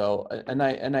 Pro. So, and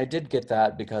I did get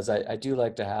that because I do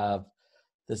like to have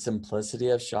the simplicity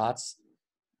of shots.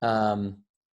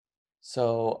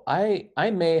 So I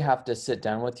may have to sit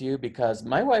down with you because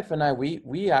my wife and I,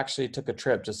 we actually took a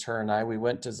trip, just her and I. We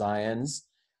went to Zion's.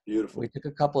 Beautiful. We took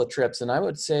a couple of trips, and I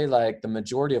would say like the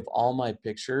majority of all my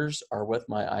pictures are with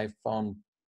my iPhone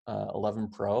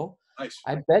 11 Pro. Nice.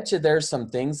 I bet you there's some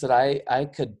things that I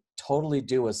could totally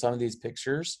do with some of these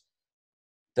pictures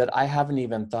that I haven't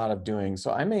even thought of doing.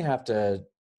 So I may have to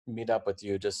meet up with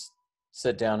you, just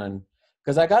sit down, and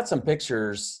because I got some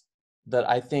pictures that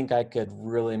I think I could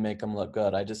really make them look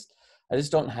good. I just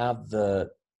don't have the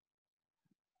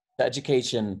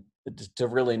education to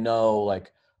really know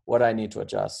like what I need to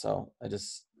adjust. So I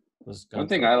just was going One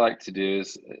to thing I like to do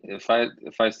is if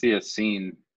I see a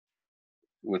scene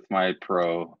with my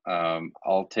Pro,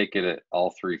 I'll take it at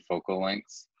all 3 focal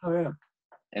lengths. Oh yeah.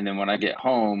 And then when I get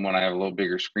home, when I have a little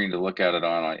bigger screen to look at it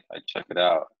on, I check it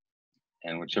out.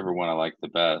 And whichever one I like the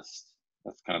best,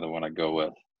 that's kind of the one I go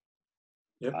with.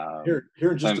 Yep. Here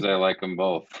in just Sometimes I like them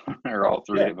both, or all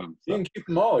 3 of them. You So. can keep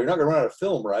them all. You're not going to run out of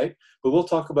film, right? But we'll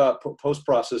talk about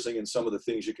post-processing and some of the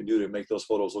things you can do to make those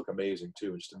photos look amazing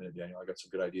too in just a minute, Daniel. I got some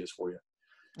good ideas for you.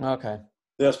 Okay.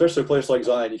 Yeah, especially a place like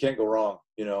Zion, you can't go wrong,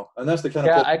 you know. And that's the kind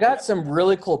of Yeah, place. I got some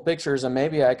really cool pictures, and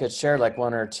maybe I could share like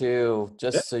 1 or 2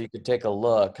 just so you could take a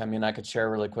look. I mean, I could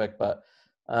share really quick, but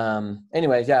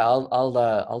anyway, yeah,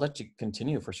 I'll let you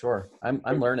continue for sure. I'm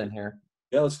learning here.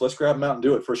 Yeah, let's grab them out and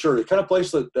do it for sure. The kind of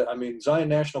place that I mean, Zion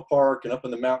National Park and up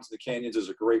in the mountains, the canyons is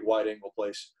a great wide angle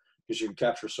place because you can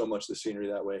capture so much of the scenery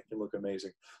that way. It can look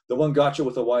amazing. The one gotcha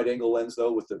with the wide angle lens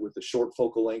though, with the short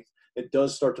focal length, it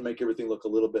does start to make everything look a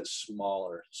little bit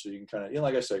smaller. So you can kind of, you know,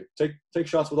 like I say, take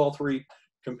shots with all 3,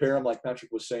 compare them like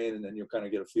Patrick was saying, and then you'll kind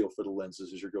of get a feel for the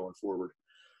lenses as you're going forward.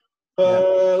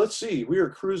 Let's see. We are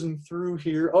cruising through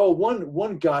here. Oh,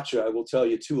 one gotcha I will tell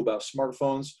you too about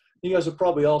smartphones. You guys have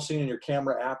probably all seen in your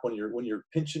camera app when you're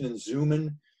pinching and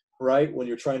zooming, right? When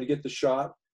you're trying to get the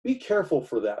shot, be careful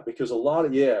for that because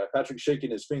Patrick's shaking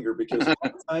his finger because a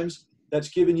lot of times that's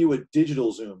giving you a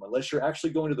digital zoom unless you're actually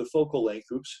going to the focal length.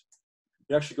 Oops,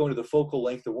 you actually go into the focal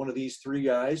length of one of these three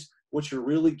guys, what you're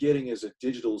really getting is a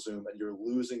digital zoom, and you're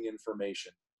losing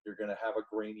information. You're going to have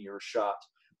a grainier shot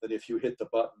than if you hit the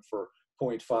button for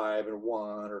 0.5 and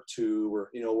 1 or 2, or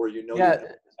where Yeah. you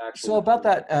actually. So about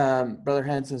that, Brother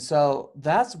Hanson. So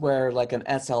that's where like an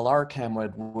SLR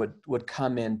camera would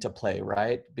come into play,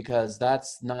 right? Because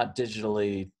that's not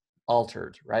digitally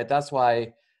altered, right? That's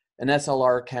why an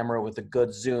SLR camera with a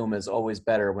good zoom is always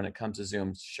better when it comes to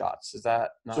zoom shots. Is that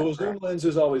not So a correct? zoom lens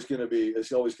is always going to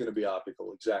be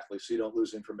optical, exactly. So you don't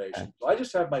lose information. Okay. So I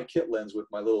just have my kit lens with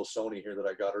my little Sony here that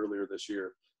I got earlier this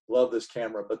year. Love this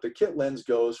camera, but the kit lens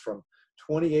goes from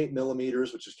 28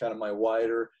 millimeters, which is kind of my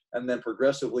wider, and then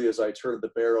progressively as I turn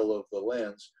the barrel of the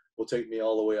lens, will take me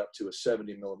all the way up to a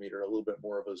 70 millimeter, a little bit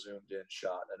more of a zoomed in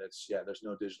shot. And it's, there's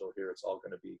no digital here. It's all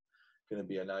going to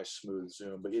be a nice smooth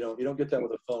zoom, but you don't get that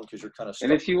with a phone because you're kind of stuck.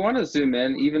 And if you want to zoom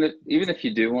in, even if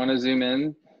you do want to zoom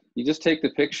in, you just take the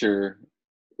picture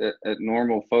at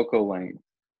normal focal length,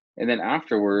 and then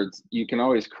afterwards you can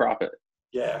always crop it.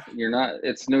 Yeah.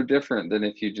 It's no different than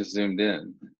if you just zoomed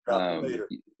in. Crop it later.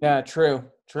 Yeah, true.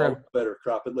 Better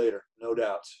crop it later, no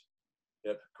doubt.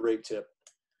 Yep, great tip.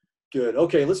 Good.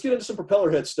 Okay, let's get into some propeller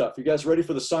head stuff. You guys ready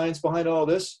for the science behind all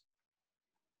this?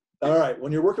 All right,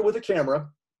 when you're working with a camera,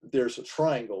 there's a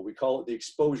triangle. We call it the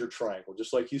exposure triangle,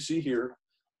 just like you see here.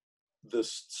 The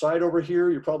side over here,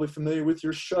 you're probably familiar with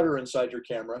your shutter inside your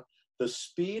camera. The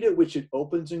speed at which it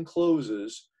opens and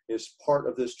closes is part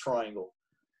of this triangle.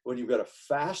 When you've got a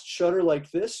fast shutter like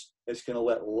this, it's going to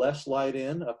let less light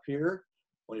in up here.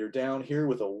 When you're down here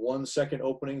with a 1 second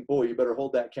opening, boy, you better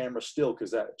hold that camera still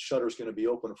because that shutter is going to be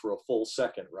open for a full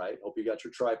second, right? Hope you got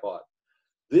your tripod.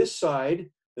 This side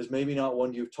is maybe not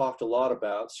one you've talked a lot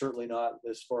about, certainly not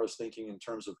as far as thinking in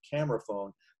terms of camera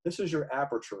phone. This is your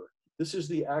aperture. This is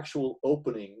the actual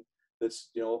opening that's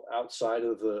outside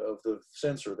of the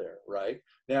sensor there, right?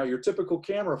 Now, your typical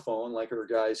camera phone, like our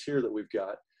guys here that we've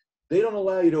got, they don't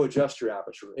allow you to adjust your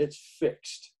aperture. It's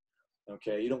fixed.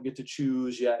 Okay, you don't get to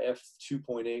choose,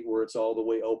 f2.8 where it's all the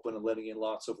way open and letting in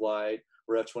lots of light,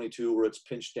 or f22 where it's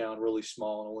pinched down really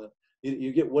small.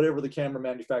 You get whatever the camera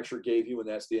manufacturer gave you, and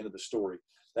that's the end of the story.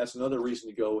 That's another reason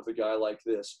to go with a guy like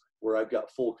this, where I've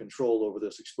got full control over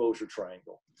this exposure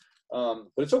triangle.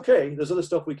 But it's okay. There's other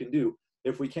stuff we can do.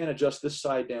 If we can't adjust this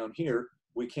side down here,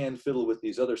 we can fiddle with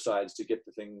these other sides to get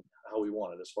the thing how we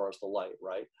want it as far as the light,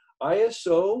 right?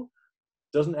 ISO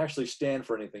doesn't actually stand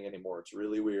for anything anymore. It's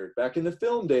really weird. Back in the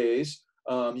film days,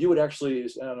 you would actually,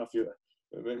 I don't know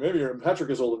if maybe Patrick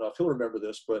is old enough, he'll remember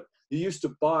this, but you used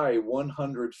to buy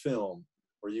 100 film,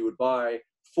 or you would buy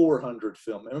 400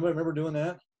 film. Everybody remember doing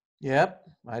that? Yep,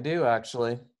 I do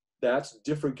actually. That's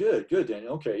different. Good,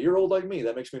 Daniel. Okay, you're old like me.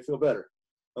 That makes me feel better.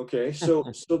 Okay, so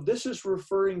this is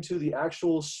referring to the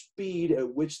actual speed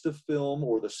at which the film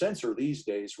or the sensor these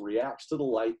days reacts to the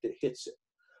light that hits it.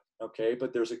 Okay,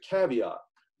 but there's a caveat.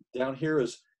 Down here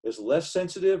is less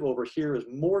sensitive. Over here is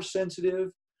more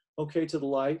sensitive, okay, to the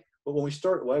light. But when we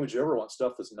start, why would you ever want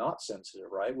stuff that's not sensitive,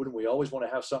 right? Wouldn't we always want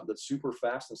to have something that's super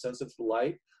fast and sensitive to the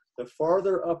light? The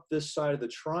farther up this side of the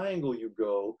triangle you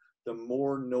go, the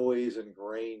more noise and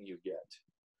grain you get.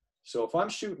 So if I'm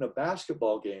shooting a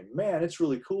basketball game, man, it's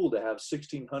really cool to have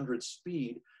 1600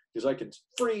 speed because I can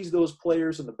freeze those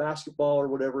players in the basketball or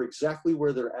whatever exactly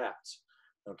where they're at.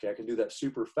 Okay, I can do that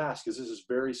super fast because this is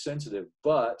very sensitive,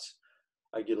 but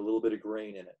I get a little bit of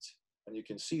grain in it. And you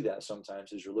can see that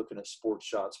sometimes as you're looking at sports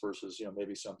shots versus,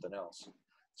 maybe something else.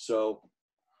 So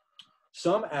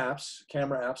some apps,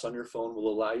 camera apps on your phone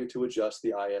will allow you to adjust the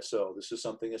ISO. This is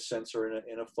something a sensor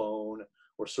in a phone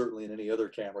or certainly in any other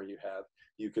camera you have,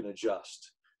 you can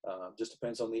adjust. Just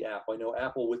depends on the app. I know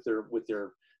Apple with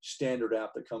their standard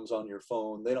app that comes on your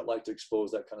phone, they don't like to expose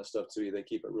that kind of stuff to you. They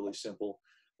keep it really simple.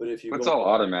 But if you it's all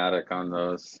automatic on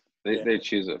those. They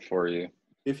choose it for you.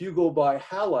 If you go by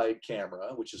Halide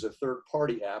Camera, which is a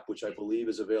third-party app, which I believe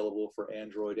is available for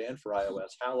Android and for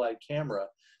iOS, Halide Camera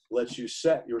lets you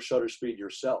set your shutter speed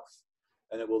yourself,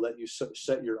 and it will let you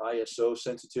set your ISO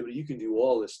sensitivity. You can do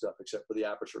all this stuff except for the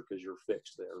aperture because you're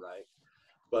fixed there, right?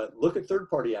 But look at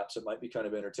third-party apps. It might be kind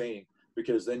of entertaining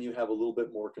because then you have a little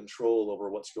bit more control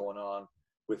over what's going on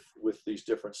with these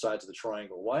different sides of the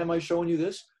triangle. Why am I showing you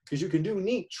this? Because you can do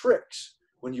neat tricks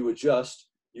when you adjust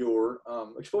your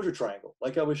exposure triangle.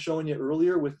 Like I was showing you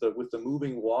earlier with the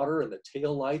moving water and the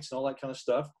tail lights and all that kind of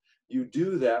stuff. You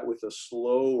do that with a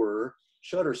slower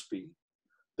shutter speed.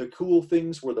 The cool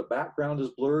things where the background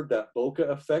is blurred, that bokeh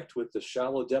effect with the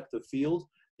shallow depth of field,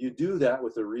 you do that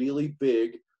with a really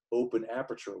big open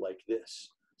aperture like this.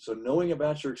 So knowing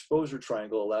about your exposure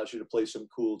triangle allows you to play some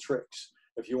cool tricks.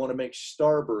 If you want to make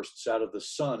starbursts out of the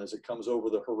sun as it comes over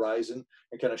the horizon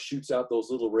and kind of shoots out those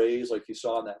little rays like you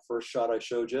saw in that first shot I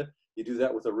showed you, you do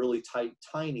that with a really tight,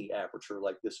 tiny aperture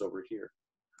like this over here.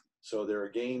 So there are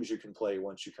games you can play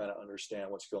once you kind of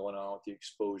understand what's going on with the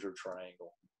exposure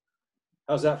triangle.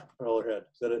 How's that for Rollerhead?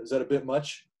 Is that a bit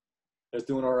much? That's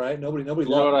doing all right? Nobody You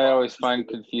know what I always find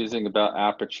confusing about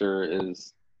aperture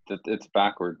is that it's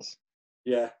backwards.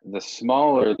 Yeah. The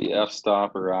smaller the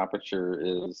f-stop or aperture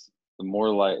is, the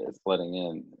more light it's letting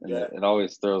in. And Yeah. it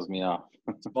always throws me off.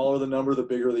 Smaller the number, the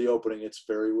bigger the opening. It's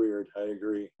very weird. I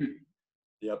agree.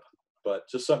 Yep. But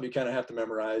just something you kind of have to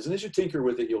memorize. And as you tinker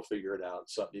with it, you'll figure it out.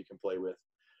 It's something you can play with.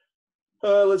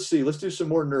 Let's see. Let's do some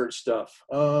more nerd stuff.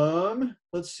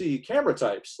 Let's see. Camera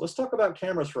types. Let's talk about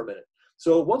cameras for a minute.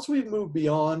 So once we've moved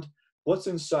beyond what's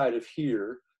inside of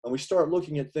here, and we start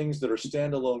looking at things that are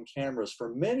standalone cameras,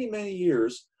 for many, many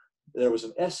years, there was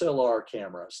an SLR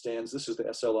camera. This is the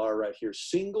SLR right here,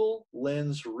 single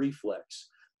lens reflex.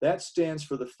 That stands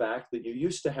for the fact that you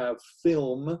used to have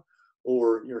film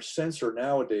or your sensor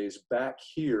nowadays back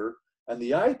here, and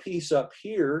the eyepiece up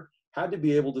here had to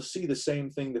be able to see the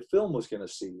same thing the film was going to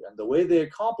see. And the way they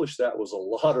accomplished that was a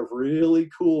lot of really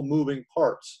cool moving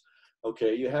parts.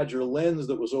 Okay, you had your lens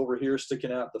that was over here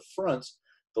sticking out the front.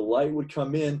 The light would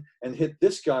come in and hit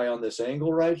this guy on this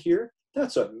angle right here.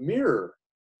 That's a mirror.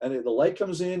 And the light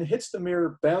comes in, hits the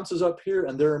mirror, bounces up here,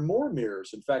 and there are more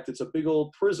mirrors. In fact, it's a big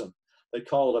old prism. They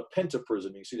call it a pentaprism.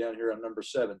 You can see down here on number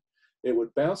 7. It would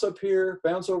bounce up here,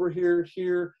 bounce over here,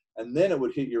 here, and then it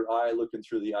would hit your eye looking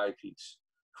through the eyepiece.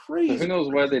 Crazy. So who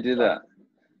knows why they did that?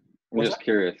 I'm just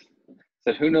curious.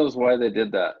 So who knows why they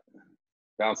did that?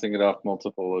 Bouncing it off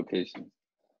multiple locations.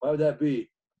 Why would that be?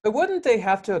 But wouldn't they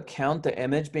have to account the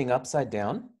image being upside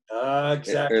down?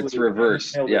 Exactly. It's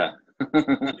reversed. Yeah.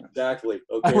 Exactly.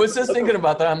 Okay. I was just thinking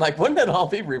about that. I'm like, wouldn't it all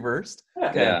be reversed? Yeah.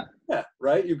 Okay. Yeah.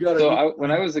 Right. You've got to. So when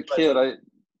I was a kid,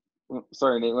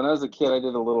 sorry, Nate. When I was a kid, I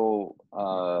did a little. I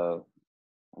don't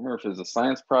remember if it was a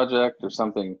science project or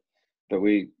something, but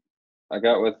I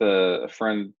got with a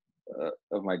friend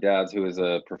of my dad's who is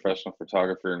a professional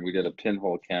photographer, and we did a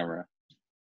pinhole camera.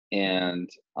 And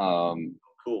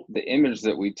cool. The image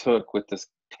that we took with this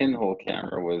pinhole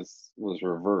camera was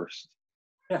reversed.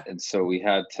 Yeah. And so we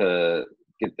had to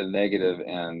get the negative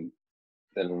and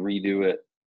then redo it,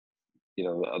 the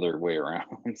other way around.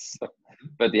 So,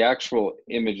 but the actual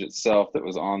image itself that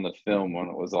was on the film when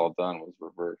it was all done was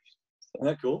reversed. So. Isn't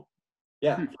that cool?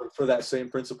 Yeah, for that same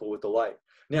principle with the light.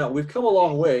 Now, we've come a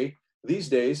long way. These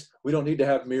days, we don't need to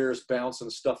have mirrors bouncing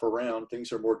stuff around.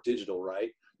 Things are more digital,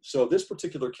 right? So this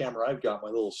particular camera I've got, my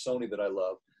little Sony that I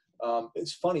love,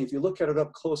 it's funny, if you look at it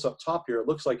up close up top here, it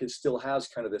looks like it still has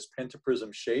kind of this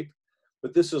pentaprism shape,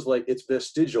 but this is like, it's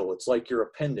vestigial. It's like your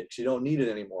appendix. You don't need it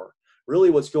anymore.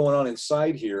 Really what's going on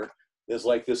inside here is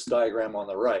like this diagram on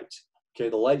the right. Okay,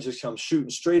 the light just comes shooting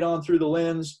straight on through the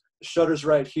lens, the shutter's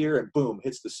right here, and boom,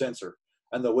 hits the sensor.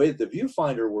 And the way that the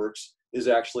viewfinder works is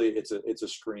actually, it's a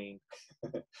screen.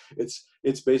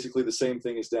 it's basically the same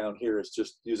thing as down here. It's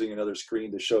just using another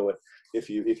screen to show it. If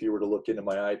you were to look into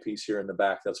my eyepiece here in the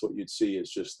back, that's what you'd see.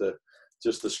 It's just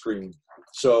the screen.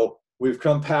 So we've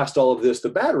come past all of this. The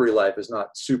battery life is not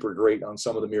super great on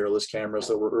some of the mirrorless cameras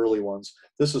that were early ones.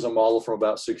 This is a model from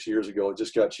about 6 years ago. It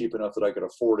just got cheap enough that I could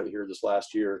afford it here this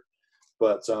last year.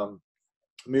 But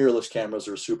mirrorless cameras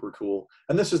are super cool,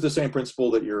 and this is the same principle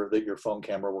that your phone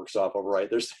camera works off of, right?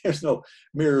 There's no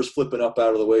mirrors flipping up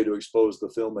out of the way to expose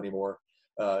the film anymore.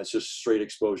 It's just straight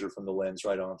exposure from the lens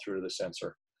right on through to the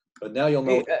sensor. But now you'll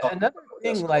know. Another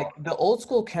thing, like the old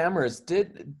school cameras,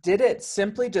 did it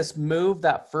simply just move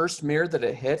that first mirror that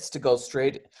it hits to go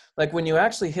straight? Like when you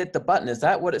actually hit the button, is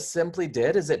that what it simply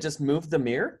did? Is it just move the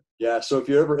mirror? Yeah. So if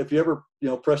you ever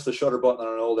press the shutter button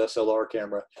on an old SLR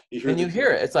camera, you hear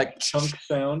it. It's like chunk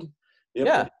sound. Yep,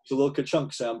 yeah. It's a little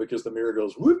ka-chunk sound because the mirror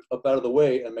goes whoop up out of the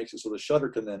way and makes it so the shutter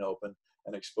can then open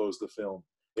and expose the film.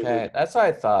 Okay, that's what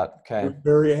I thought. Okay.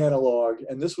 Very analog.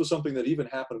 And this was something that even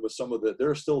happened with some of there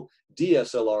are still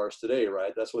DSLRs today,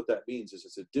 right? That's what that means, is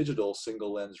it's a digital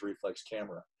single lens reflex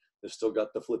camera. It's still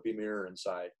got the flippy mirror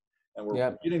inside. And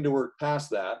we're beginning to work past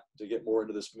that to get more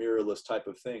into this mirrorless type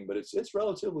of thing, but it's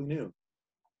relatively new.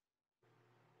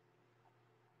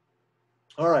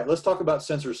 All right, let's talk about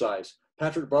sensor size.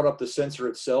 Patrick brought up the sensor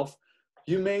itself.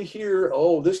 You may hear,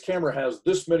 oh, this camera has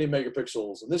this many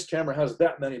megapixels and this camera has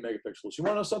that many megapixels. You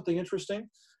want to know something interesting?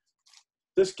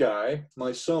 This guy,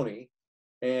 my Sony,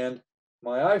 and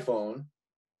my iPhone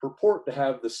purport to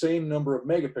have the same number of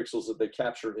megapixels that they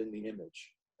capture in the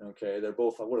image. Okay, they're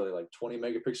both, what are they, like 20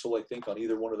 megapixel, I think, on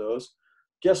either one of those.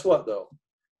 Guess what, though?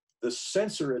 The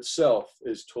sensor itself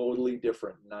is totally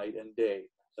different night and day.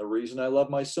 The reason I love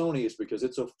my Sony is because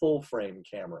it's a full frame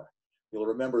camera. You'll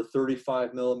remember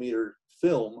 35 millimeter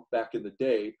film back in the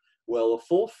day. Well, a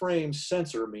full frame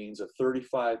sensor means a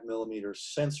 35 millimeter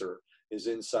sensor is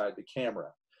inside the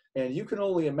camera. And you can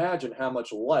only imagine how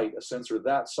much light a sensor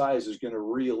that size is going to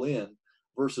reel in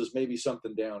versus maybe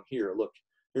something down here. Look,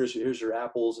 here's your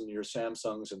Apples and your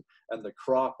Samsungs and the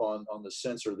crop on the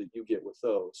sensor that you get with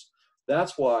those.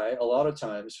 That's why a lot of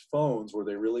times phones where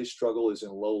they really struggle is in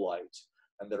low light,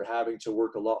 and they're having to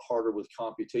work a lot harder with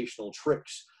computational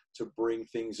tricks to bring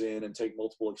things in and take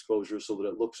multiple exposures so that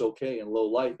it looks okay in low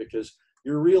light, because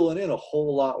you're reeling in a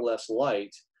whole lot less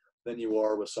light than you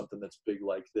are with something that's big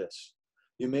like this.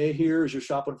 You may hear as you're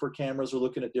shopping for cameras or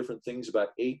looking at different things about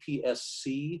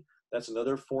APS-C. That's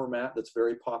another format that's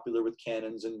very popular with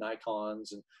Canons and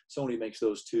Nikons, and Sony makes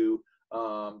those too.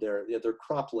 They're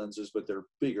crop lenses, but they're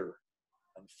bigger,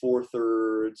 and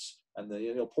 4/3, and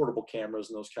the portable cameras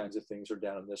and those kinds of things are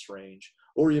down in this range.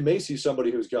 Or you may see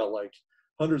somebody who's got like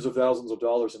hundreds of thousands of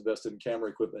dollars invested in camera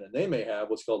equipment, and they may have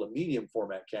what's called a medium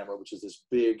format camera, which is this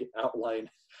big outline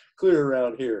clear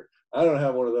around here. I don't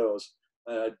have one of those.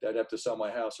 I'd have to sell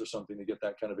my house or something to get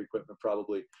that kind of equipment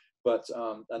probably. But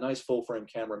a nice full frame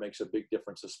camera makes a big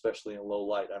difference, especially in low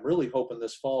light. I'm really hoping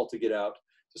this fall to get out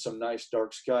to some nice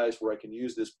dark skies where I can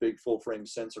use this big full frame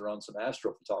sensor on some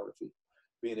astrophotography,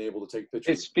 being able to take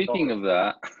pictures. Hey, speaking of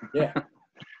that, yeah,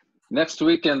 next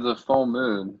weekend's a full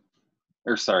moon,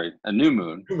 or sorry, a new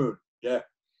moon. new moon. Yeah.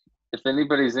 If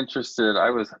anybody's interested, I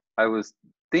was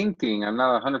thinking, I'm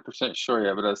not 100% sure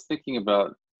yet, but I was thinking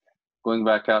about going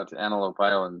back out to Antelope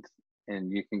Island,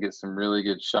 and you can get some really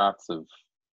good shots of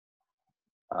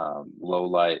low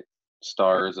light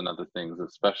stars and other things,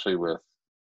 especially with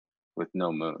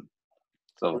no moon.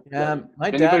 So Yeah, my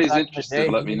if dad anybody's back in the interested, day,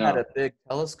 let me he had know. a big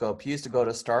telescope. He used to go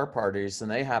to star parties,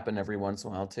 and they happen every once in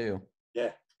a while too.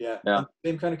 Yeah, yeah. Yeah.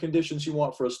 Same kind of conditions you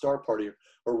want for a star party,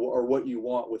 or what you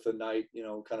want with a night,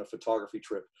 kind of photography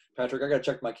trip. Patrick, I got to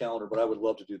check my calendar, but I would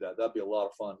love to do that. That'd be a lot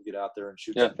of fun to get out there and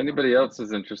shoot. Yeah, if anybody else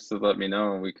is interested, let me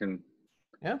know, and we can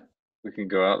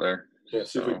go out there. Yeah,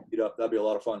 see if we can meet up. That'd be a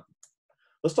lot of fun.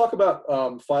 Let's talk about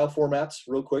file formats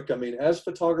real quick. I mean, as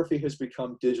photography has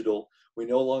become digital, we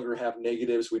no longer have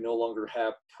negatives. We no longer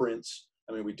have prints.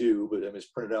 I mean, we do, but I mean, it's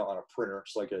printed out on a printer.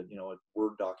 It's like a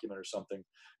Word document or something.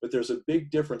 But there's a big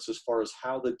difference as far as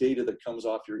how the data that comes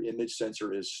off your image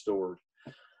sensor is stored.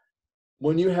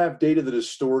 When you have data that is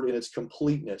stored in its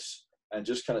completeness and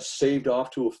just kind of saved off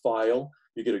to a file,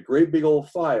 you get a great big old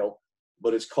file,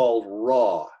 but it's called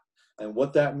RAW. And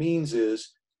what that means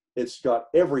is it's got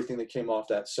everything that came off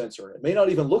that sensor. It may not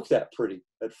even look that pretty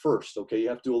at first, okay? You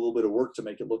have to do a little bit of work to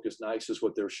make it look as nice as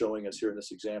what they're showing us here in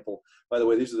this example. By the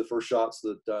way, these are the first shots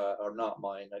that are not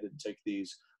mine. I didn't take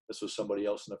these. This was somebody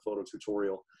else in a photo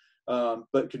tutorial.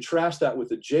 But contrast that with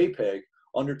the JPEG.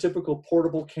 On your typical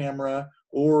portable camera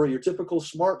or your typical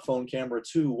smartphone camera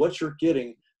too, what you're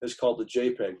getting is called the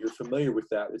JPEG. You're familiar with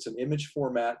that. It's an image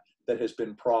format that has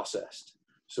been processed.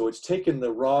 So it's taken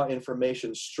the raw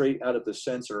information straight out of the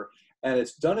sensor, and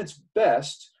it's done its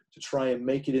best to try and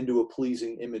make it into a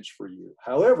pleasing image for you.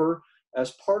 However,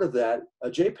 as part of that, a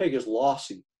JPEG is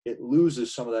lossy. It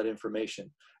loses some of that information.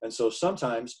 And so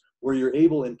sometimes where you're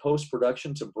able in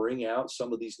post-production to bring out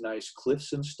some of these nice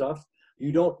cliffs and stuff,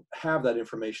 you don't have that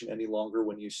information any longer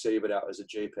when you save it out as a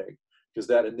JPEG, because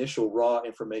that initial raw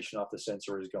information off the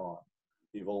sensor is gone.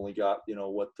 You've only got,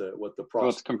 what the process. Well,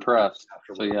 it's compressed.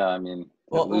 So yeah, I mean.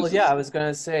 Well, yeah, I was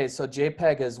gonna say. So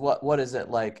JPEG is what is it,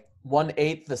 like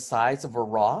 1/8 the size of a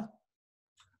RAW?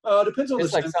 Depends on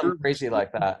It's the like sensor. something crazy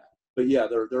like that. But yeah,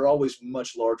 they're always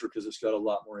much larger because it's got a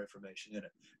lot more information in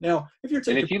it. Now, if you're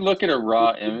taking, and if you look at a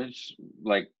raw image,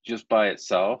 like just by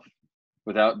itself,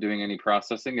 without doing any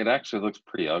processing, it actually looks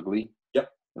pretty ugly. Yep.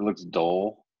 It looks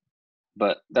dull,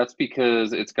 but that's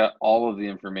because it's got all of the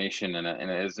information in it,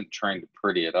 and it isn't trying to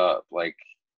pretty it up like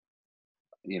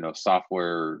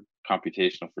software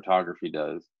computational photography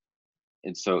does.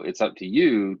 And so it's up to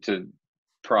you to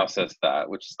process that,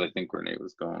 which is, I think, where Nate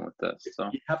was going with this. So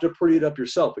you have to pretty it up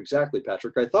yourself. Exactly,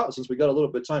 Patrick. I thought since we got a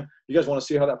little bit of time, you guys want to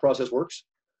see how that process works?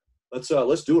 Let's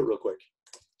do it real quick.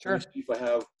 Sure. Let me see if I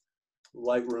have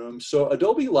Lightroom. So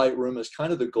Adobe Lightroom is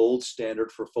kind of the gold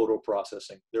standard for photo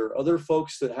processing. There are other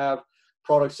folks that have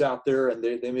products out there, and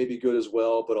they may be good as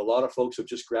well, but a lot of folks have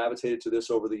just gravitated to this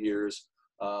over the years.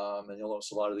 And you'll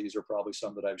notice a lot of these are probably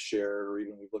some that I've shared or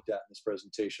even we've looked at in this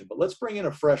presentation. But let's bring in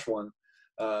a fresh one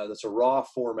that's a raw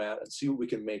format and see what we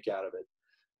can make out of it.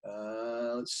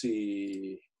 Let's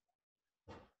see.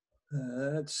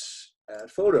 Let's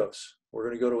add photos. We're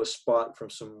going to go to a spot from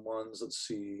some ones. Let's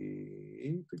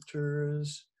see,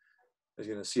 pictures. is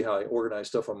going to see how I organize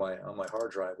stuff on my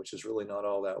hard drive, which is really not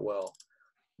all that well.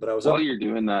 But I was While up. you're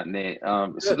doing that, Nate,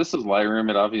 so Good. this is Lightroom.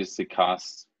 It obviously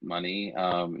costs money.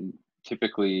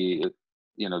 Typically,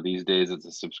 these days it's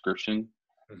a subscription.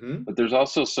 Mm-hmm. But there's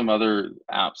also some other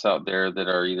apps out there that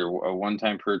are either a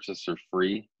one-time purchase or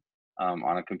free,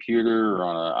 on a computer or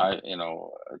on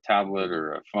a tablet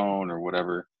or a phone or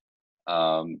whatever.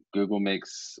 Google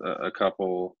makes a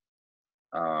couple.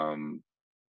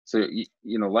 So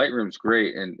Lightroom's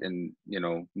great, and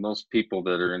most people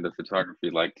that are into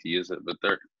photography like to use it, but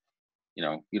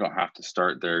you don't have to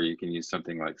start there. You can use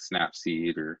something like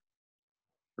Snapseed or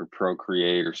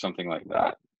Procreate or something like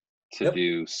that to Yep.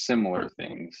 do similar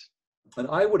things. And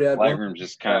I would add Lightroom's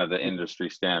just kind of the industry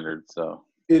standard, so.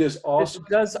 It is awesome.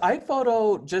 Does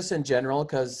iPhoto, just in general,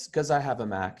 because I have a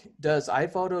Mac, does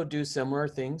iPhoto do similar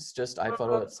things, just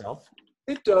iPhoto itself?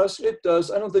 It does. It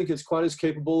does. I don't think it's quite as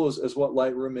capable as what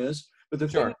Lightroom is. But the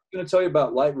thing I'm going to tell you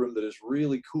about Lightroom that is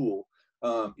really cool,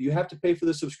 you have to pay for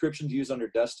the subscription to use on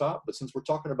your desktop. But since we're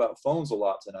talking about phones a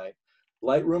lot tonight,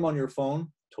 Lightroom on your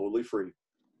phone, totally free.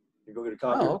 You go get a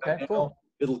copy of it now. Cool.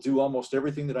 It'll do almost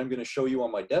everything that I'm going to show you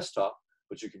on my desktop,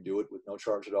 but you can do it with no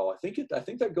charge at all. I think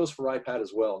that goes for iPad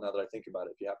as well. Now that I think about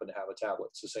it, if you happen to have a tablet,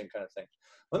 it's the same kind of thing.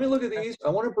 Let me look at these.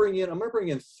 I'm going to bring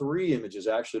in 3 images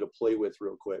actually to play with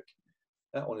real quick.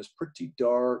 That one is pretty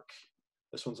dark.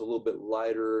 This one's a little bit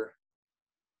lighter.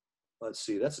 Let's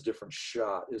see, that's a different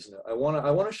shot, isn't it? I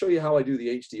want to show you how I do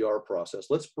the HDR process.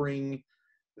 Let's bring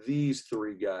these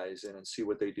 3 guys in and see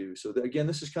what they do. So again,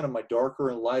 this is kind of my darker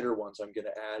and lighter ones I'm going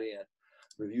to add in.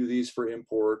 Review these for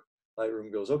import.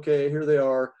 Lightroom goes, okay, here they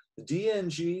are. The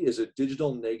DNG is a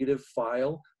digital negative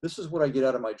file. This is what I get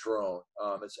out of my drone.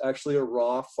 It's actually a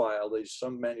raw file.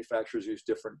 Some manufacturers use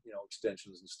different,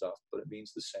 extensions and stuff, but it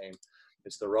means the same.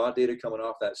 It's the raw data coming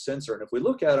off that sensor. And if we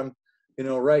look at them,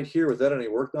 right here without any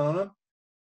work done on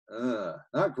them,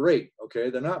 not great, okay?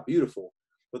 They're not beautiful.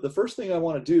 But the first thing I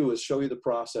want to do is show you the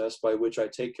process by which I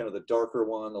take kind of the darker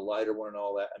one, the lighter one, and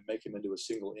all that, and make them into a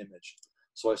single image.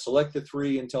 So I select the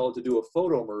 3 and tell it to do a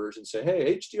photo merge and say,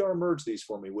 hey, HDR merge these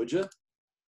for me, would you?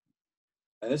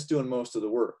 And it's doing most of the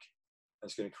work.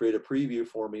 It's going to create a preview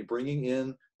for me, bringing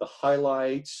in the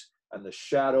highlights and the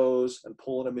shadows and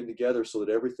pulling them in together so that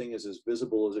everything is as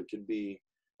visible as it can be.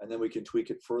 And then we can tweak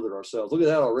it further ourselves. Look at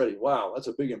that already. Wow, that's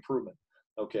a big improvement.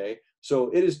 Okay, so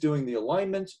it is doing the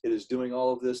alignment. It is doing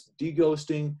all of this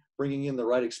deghosting, bringing in the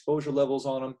right exposure levels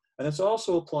on them. And it's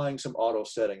also applying some auto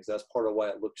settings. That's part of why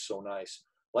it looks so nice.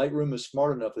 Lightroom is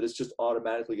smart enough that it's just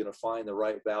automatically going to find the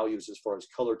right values as far as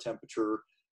color temperature,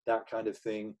 that kind of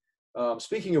thing.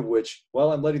 Speaking of which,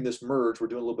 while I'm letting this merge, we're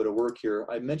doing a little bit of work here.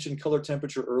 I mentioned color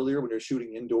temperature earlier when you're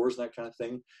shooting indoors and that kind of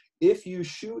thing. If you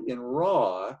shoot in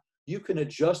RAW, you can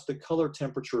adjust the color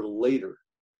temperature later.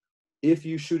 If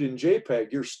you shoot in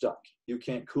JPEG, you're stuck. You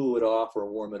can't cool it off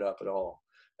or warm it up at all.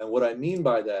 And what I mean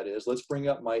by that is, let's bring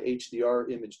up my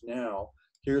HDR image now.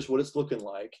 Here's what it's looking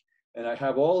like. And I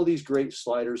have all of these great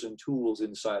sliders and tools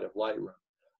inside of Lightroom.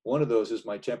 One of those is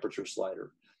my temperature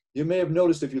slider. You may have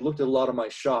noticed if you looked at a lot of my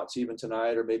shots, even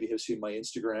tonight, or maybe have seen my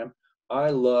Instagram, I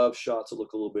love shots that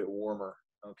look a little bit warmer.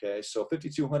 Okay, so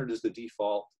 5200 is the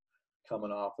default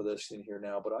coming off of this in here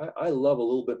now, but I love a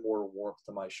little bit more warmth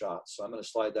to my shots. So I'm going to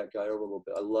slide that guy over a little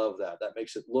bit. I love that. That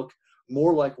makes it look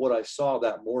more like what I saw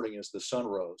that morning as the sun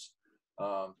rose.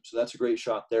 So that's a great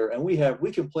shot there. And we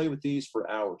can play with these for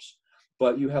hours,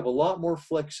 but you have a lot more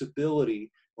flexibility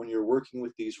when you're working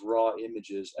with these raw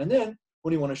images. And then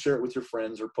when you want to share it with your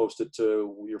friends or post it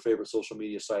to your favorite social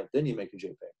media site, then you make a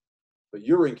JPEG. But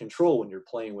you're in control when you're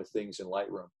playing with things in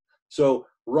Lightroom. So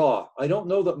RAW, I don't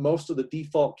know that most of the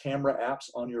default camera apps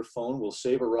on your phone will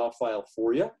save a RAW file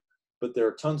for you, but there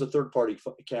are tons of third-party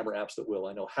camera apps that will.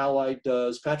 I know Halide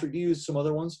does. Patrick, do you use some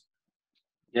other ones?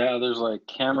 Yeah, there's like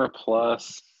Camera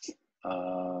Plus.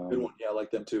 Good one. Yeah, I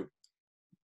like them too.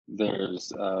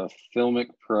 There's Filmic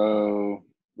Pro.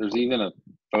 There's even a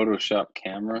Photoshop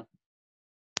camera,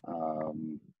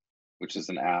 which is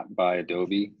an app by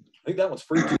Adobe. I think that one's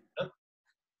free too.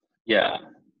 Yeah.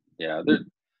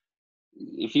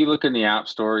 If you look in the App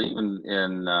Store, even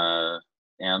in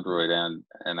Android and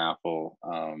Apple,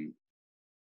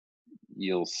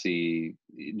 you'll see,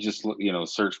 just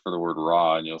search for the word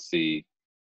RAW and you'll see.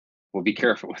 Well, be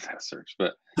careful with that search,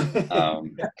 but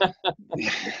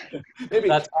maybe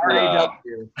that's already helped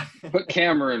you. Put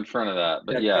camera in front of that.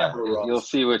 But yeah, you'll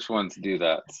see which ones do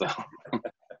that. So.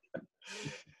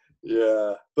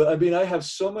 Yeah, but I mean, I have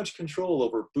so much control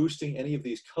over boosting any of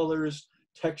these colors,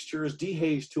 textures.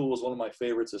 Dehaze tool is one of my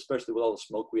favorites, especially with all the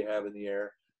smoke we have in the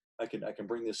air. I can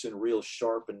bring this in real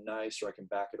sharp and nice, or I can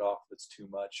back it off if it's too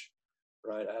much.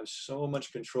 right? I have so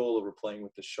much control over playing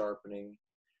with the sharpening.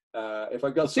 If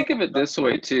I've got Think of it this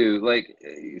way too, like,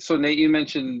 so Nate, you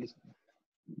mentioned,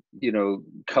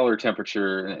 color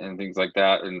temperature and things like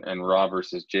that, and raw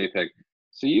versus JPEG.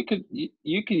 So you can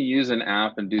use an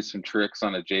app and do some tricks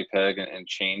on a JPEG and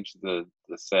change the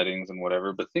settings and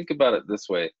whatever. But think about it this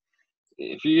way: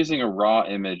 if you're using a raw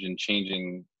image and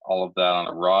changing all of that on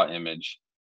a raw image,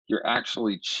 you're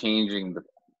actually changing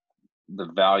the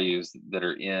values that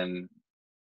are in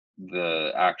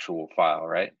the actual file,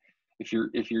 right? If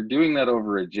you're doing that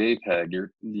over a JPEG,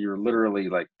 you're literally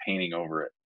like painting over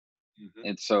it. Mhm.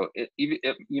 And so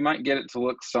you might get it to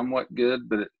look somewhat good,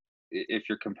 but if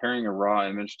you're comparing a raw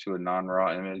image to a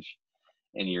non-raw image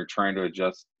and you're trying to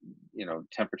adjust,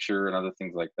 temperature and other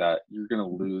things like that, you're going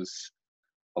to lose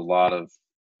a lot of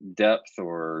depth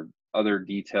or other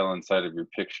detail inside of your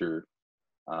picture.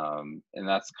 And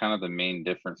that's kind of the main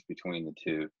difference between the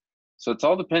two. So it's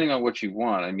all depending on what you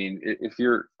want. I mean, if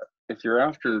you're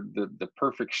after the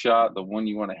perfect shot, the one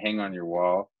you want to hang on your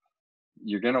wall,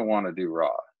 you're going to want to do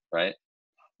raw, right?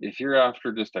 If you're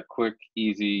after just a quick,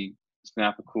 easy,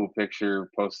 snap a cool picture,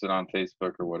 post it on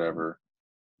Facebook or whatever,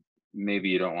 maybe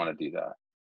you don't want to do that.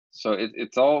 So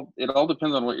it all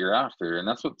depends on what you're after. And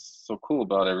that's what's so cool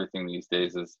about everything these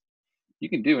days is you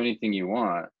can do anything you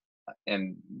want,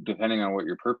 and depending on what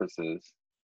your purpose is,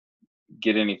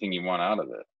 get anything you want out of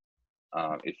it,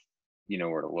 if you know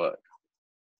where to look.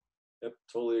 Yep,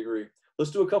 totally agree.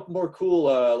 Let's do a couple more cool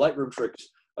Lightroom tricks.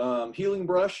 Healing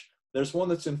brush. There's one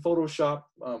that's in Photoshop.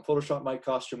 Photoshop might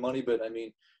cost you money, but I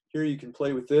mean, here you can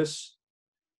play with this.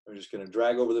 I'm just going to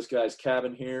drag over this guy's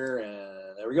cabin here,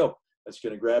 and there we go. That's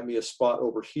going to grab me a spot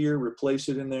over here, replace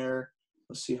it in there.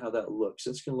 Let's see how that looks.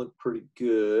 It's going to look pretty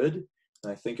good.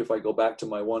 And I think if I go back to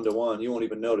my one-to-one, you won't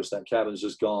even notice that cabin's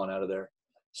just gone out of there.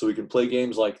 So we can play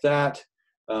games like that.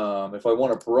 If I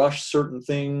want to brush certain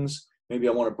things, maybe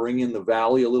I want to bring in the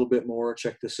valley a little bit more.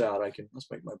 Check this out.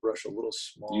 Let's make my brush a little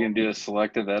small. You can do a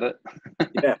selective edit.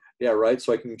 Yeah, right.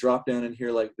 So I can drop down in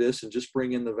here like this and just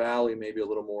bring in the valley maybe a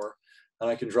little more. And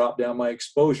I can drop down my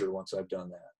exposure once I've done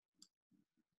that.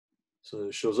 So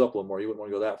it shows up a little more. You wouldn't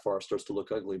want to go that far. It starts to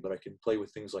look ugly, but I can play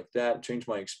with things like that. Change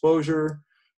my exposure.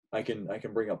 I can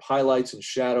bring up highlights and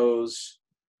shadows.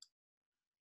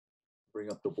 Bring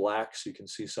up the black so you can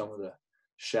see some of the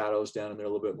shadows down in there a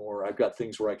little bit more. I've got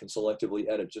things where I can selectively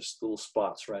edit just little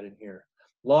spots right in here.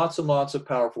 Lots and lots of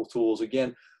powerful tools.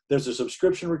 Again, there's a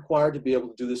subscription required to be able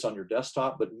to do this on your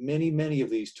desktop, but many, many of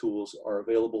these tools are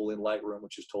available in Lightroom,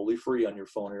 which is totally free on your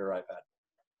phone or your iPad.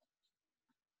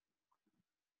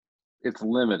 It's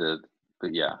limited,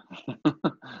 but yeah.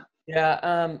 Yeah,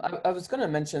 I was going to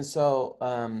mention, so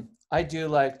I do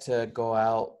like to go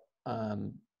out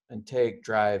and take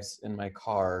drives in my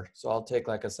car. So I'll take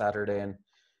like a Saturday and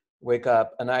wake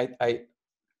up, and I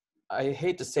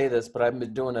hate to say this, but I've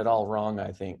been doing it all wrong,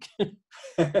 I think.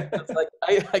 It's like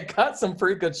I got some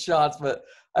pretty good shots, but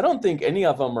I don't think any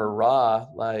of them are raw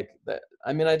like that.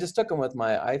 I mean, I just took them with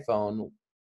my iPhone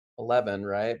 11,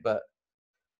 right? But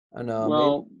I don't know.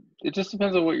 Well, it just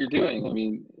depends on what you're doing. I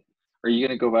mean, are you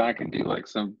going to go back and do like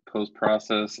some post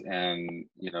process and,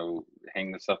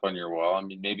 hang this up on your wall? I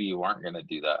mean, maybe you aren't going to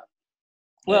do that.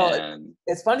 Well, And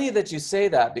it's funny that you say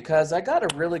that because I got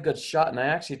a really good shot and I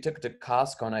actually took it to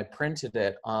Costco and I printed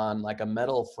it on like a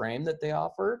metal frame that they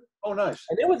offer. Oh, nice.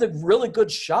 And it was a really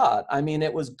good shot. I mean,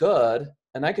 it was good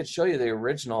and I could show you the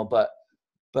original, but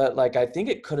like I think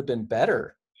it could have been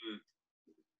better.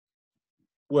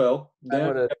 Well,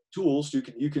 then tools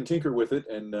you can tinker with it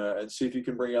and see if you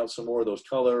can bring out some more of those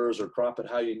colors or crop it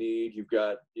how you need. You've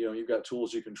got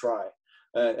tools you can try.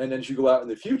 And as you go out in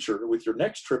the future with your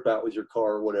next trip out with your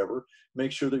car or whatever,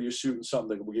 make sure that you're shooting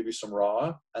something that will give you some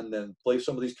raw, and then play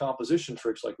some of these composition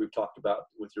tricks like we've talked about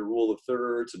with your rule of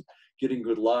thirds and getting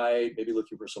good light, maybe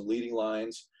looking for some leading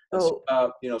lines, and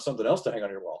something else to hang on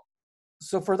your wall.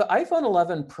 So for the iPhone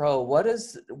 11 Pro, what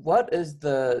is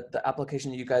the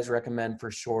application you guys recommend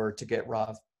for sure to get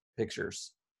raw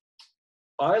pictures?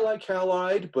 I like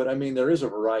Halide, but I mean, there is a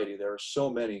variety. There are so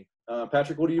many.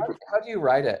 Patrick, what do you prefer? How do you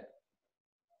write it?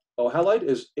 Oh, Halide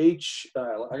is I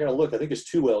gotta look. I think it's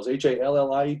two L's.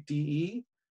 Hallide.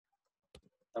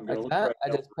 I'm gonna look right I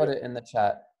now. just put it in the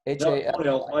chat. No, one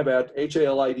L. My bad.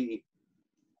 Halide.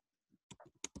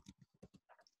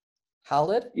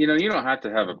 Halide? you don't have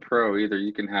to have a Pro either.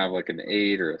 You can have like an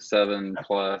 8 or a 7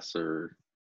 Plus or,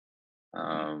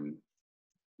 a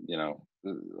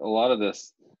lot of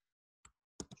this.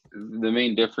 The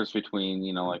main difference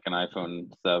between like an iPhone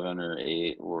 7 or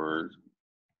 8 or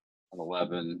an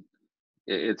 11,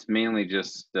 it's mainly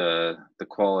just the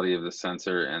quality of the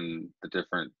sensor and the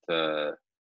different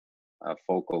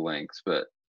focal lengths, but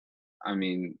I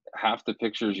mean, half the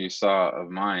pictures you saw of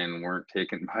mine weren't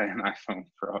taken by an iPhone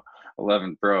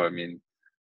 11 Pro. I mean,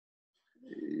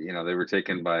 you know, they were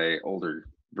taken by older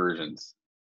versions.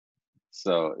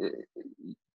 So,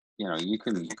 you know, you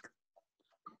can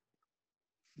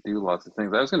do lots of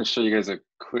things. I was going to show you guys a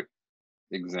quick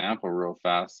example real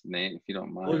fast, Nate, if you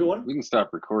don't mind. We can stop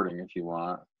recording if you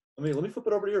want. Let me flip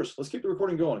it over to yours. Let's keep the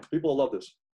recording going. People will love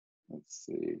this. Let's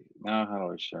see. Now, how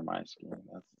do I share my screen?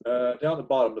 Down at the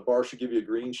bottom, the bar should give you a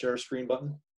green share screen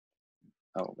button.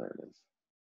 Oh, there it is.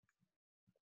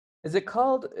 Is it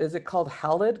called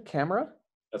Halide camera?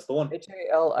 That's the one.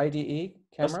 HALIDE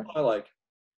camera? That's what I like.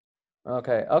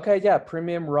 Okay, yeah,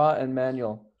 premium, raw, and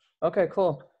manual. Okay,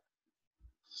 cool.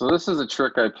 So this is a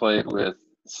trick I played with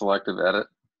selective edit.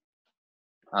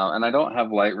 And I don't have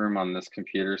Lightroom on this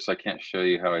computer, so I can't show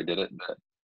you how I did it, but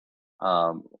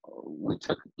we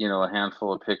took, you know, a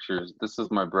handful of pictures. This is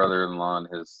my brother-in-law and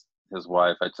his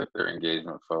wife. I took their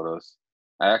engagement photos.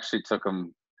 I actually took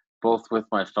them both with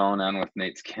my phone and with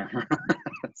Nate's camera.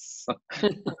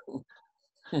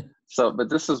 But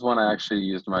this is one I actually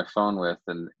used my phone with,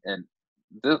 and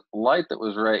the light that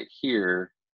was right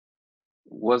here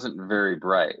wasn't very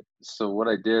bright. So what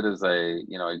I did is I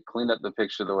cleaned up the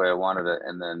picture the way I wanted it,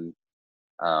 and then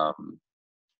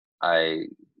I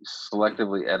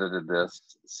selectively edited this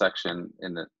section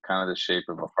in the kind of the shape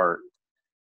of a heart,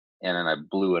 and then I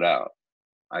blew it out.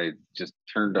 I just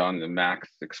turned on the max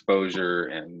exposure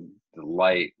and the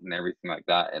light and everything like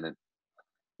that, and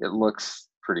it looks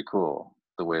pretty cool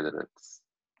the way that it's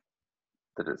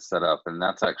set up. And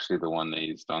that's actually the one they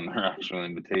used on their actual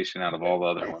invitation out of all the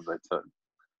other ones I took.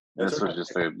 This was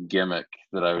just a gimmick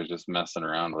that I was just messing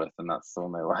around with, and that's the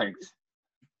one they liked.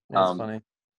 That's funny.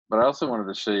 But I also wanted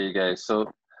to show you guys.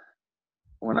 So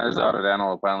when I was out at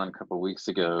Antelope Island a couple of weeks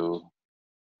ago,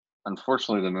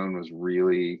 unfortunately the moon was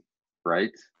really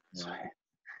bright. So it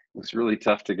was really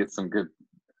tough to get some good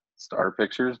star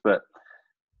pictures. But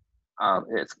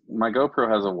my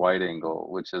GoPro has a wide angle,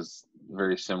 which is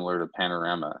very similar to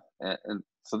panorama. And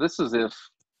so this is if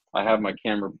I have my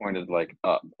camera pointed like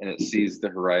up and it sees the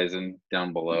horizon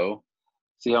down below.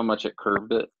 See how much it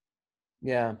curved it?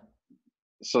 Yeah.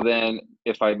 So then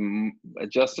if I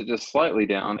adjust it just slightly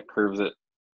down, it curves it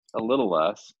a little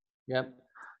less. Yep.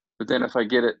 But then if I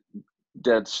get it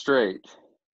dead straight,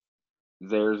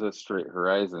 there's a straight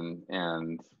horizon.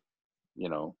 And, you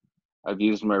know, I've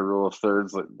used my rule of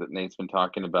thirds that Nate's been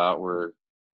talking about, where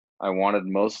I wanted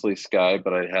mostly sky,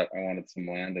 but I wanted some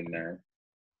land in there.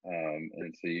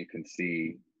 And so you can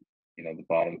see, you know, the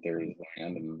bottom third is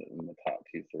land and the top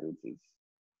 2/3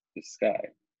 is sky.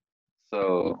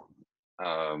 So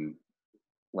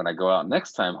when I go out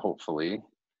next time, hopefully,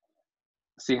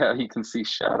 see how you can see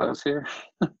shadows here?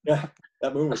 Yeah,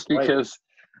 that moon was because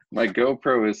my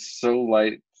GoPro is so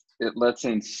light, it lets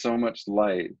in so much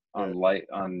light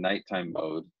on nighttime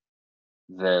mode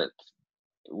that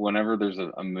whenever there's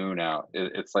a moon out,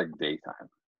 it's like daytime.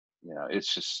 You know,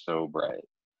 it's just so bright.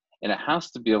 And it has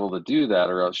to be able to do that,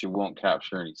 or else you won't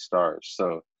capture any stars.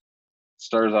 So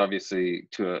stars, obviously,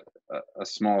 to a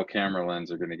small camera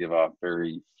lens, are going to give off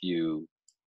very few,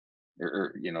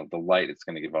 or you know, the light it's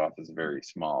going to give off is very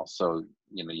small. So,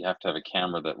 you know, you have to have a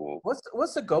camera that will.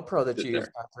 What's the GoPro that you use,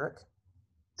 Patrick?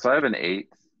 So I have an 8.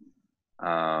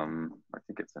 I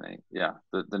think it's an 8. Yeah,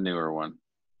 the newer one.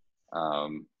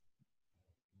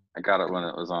 I got it when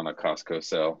it was on a Costco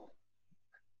sale.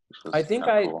 I think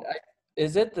cool.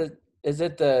 Is it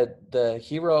the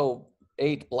Hero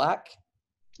 8 Black?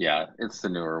 Yeah, it's the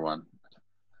newer one.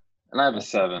 And I have a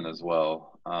 7 as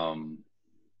well.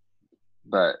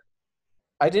 But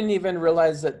I didn't even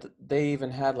realize that they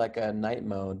even had like a night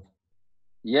mode.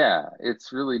 Yeah,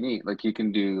 it's really neat. Like you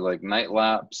can do like night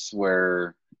lapse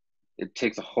where it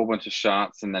takes a whole bunch of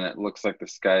shots and then it looks like the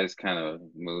sky is kind of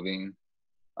moving.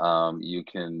 You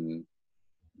can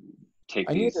take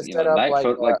I these, need to set up night like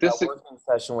photo, like this a working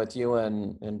session with you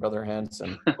and Brother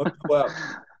Hanson.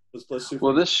 Let's see.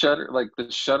 Well, this shutter, like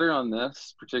the shutter on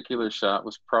this particular shot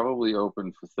was probably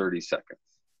open for 30 seconds.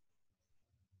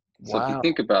 So if you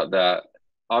think about that,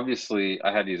 obviously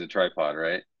I had to use a tripod,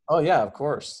 right? Oh yeah, of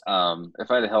course. If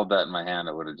I'd held that in my hand,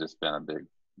 it would have just been a big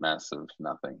mess of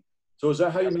nothing. So is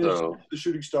that how you managed to get the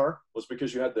shooting star? Was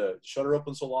because you had the shutter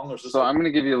open so long? Or is this I'm going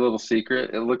to give you a little secret.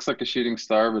 It looks like a shooting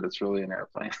star, but it's really an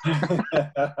airplane.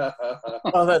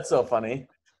 Oh, that's so funny.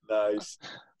 Nice.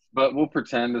 But we'll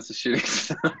pretend it's a shooting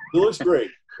star. It looks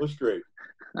great. Looks great.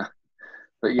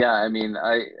 But yeah, I mean,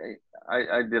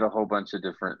 I did a whole bunch of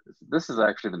different. This is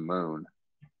actually the moon.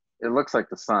 It looks like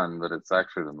the sun, but it's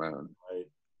actually the moon. Right.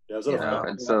 Yeah.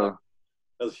 And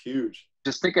That's huge.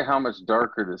 Just think of how much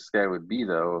darker the sky would be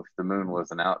though if the moon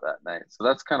wasn't out that night. So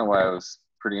that's kind of why I was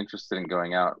pretty interested in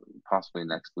going out possibly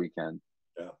next weekend.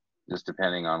 Yeah. Just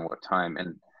depending on what time.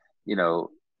 And you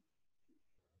know,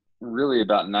 really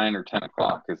about 9 or 10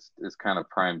 o'clock is kind of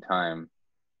prime time.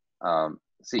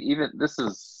 See, even this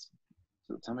is,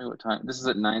 so tell me what time. This is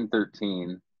at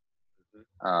 9:13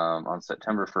 on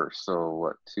September 1st. So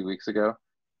what, 2 weeks ago?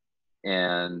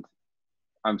 And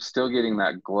I'm still getting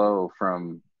that glow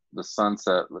from the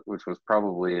sunset, which was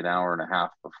probably an hour and a half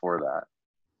before that,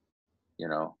 you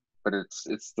know, but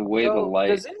it's the way the So light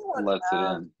does anyone lets it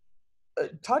have, in.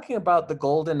 talking about the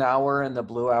golden hour and the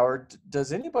blue hour,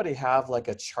 does anybody have like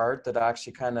a chart that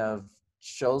actually kind of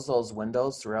shows those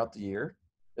windows throughout the year?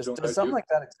 Don't I Does something do? like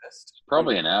that exist?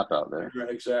 Probably an app out there.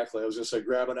 Exactly. I was going to say,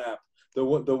 grab an app. The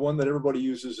one that everybody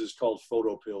uses is called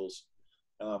Photo Pills.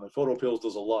 And Photo Pills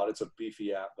does a lot. It's a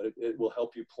beefy app, but it will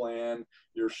help you plan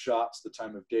your shots, the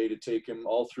time of day to take them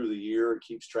all through the year. It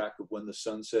keeps track of when the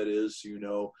sunset is, so you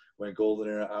know when golden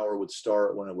hour would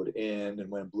start, when it would end, and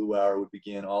when blue hour would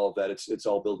begin. All of that. It's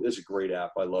all built. It's a great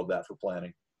app. I love that for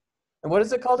planning. And what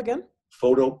is it called again?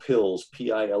 Photo Pills,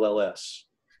 PILLS.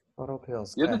 Photo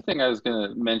pills. The other thing I was going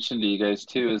to mention to you guys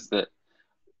too is that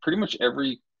pretty much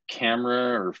every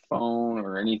camera or phone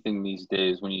or anything these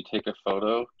days, when you take a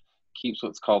photo, keeps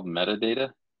what's called metadata.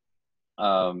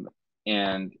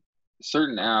 And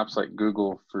certain apps like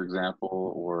Google, for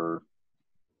example, or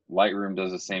Lightroom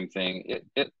does the same thing.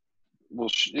 It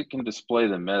can display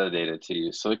the metadata to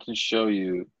you. So it can show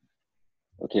you,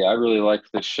 okay, I really liked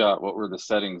this shot. What were the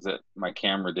settings that my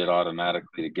camera did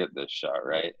automatically to get this shot,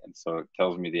 right? And so it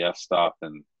tells me the f-stop,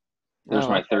 and there's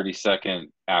my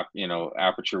 30-second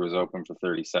aperture was open for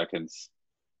 30 seconds,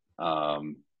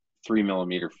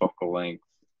 3mm focal length,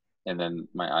 and then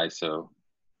my ISO.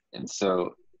 And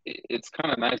so it's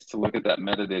kind of nice to look at that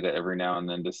metadata every now and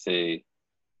then to say,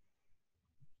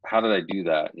 how did I do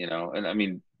that? You know, and I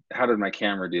mean, how did my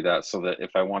camera do that, so that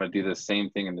if I want to do the same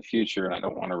thing in the future and I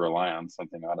don't want to rely on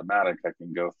something automatic, I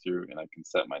can go through and I can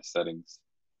set my settings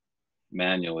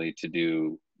manually to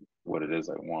do what it is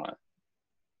I want.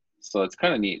 So it's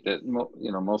kind of neat that,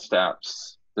 you know, most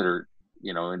apps that are,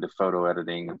 you know, into photo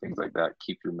editing and things like that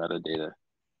keep your metadata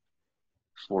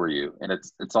for you, and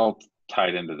it's all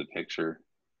tied into the picture.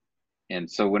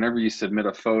 And so whenever you submit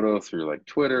a photo through like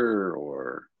Twitter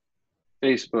or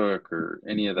Facebook or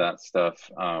any of that stuff,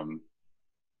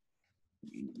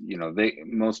 you know,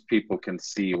 most people can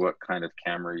see what kind of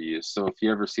camera you use. So if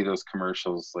you ever see those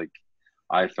commercials like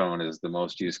iPhone is the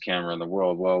most used camera in the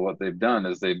world, well, what they've done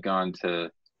is they've gone to,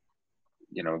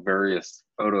 you know, various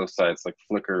photo sites like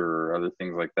Flickr or other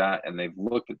things like that, and they've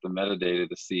looked at the metadata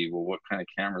to see, well, what kind of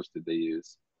cameras did they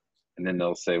use? And then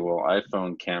they'll say, well,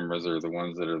 iPhone cameras are the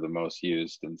ones that are the most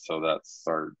used, and so that's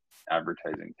our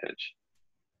advertising pitch.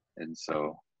 And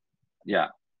so, yeah,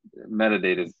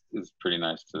 metadata is pretty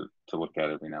nice to look at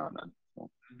every now and then. So.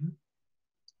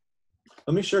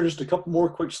 Let me share just a couple more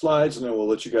quick slides, and then we'll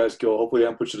let you guys go. Hopefully, I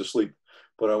haven't put you to sleep,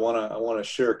 but I want to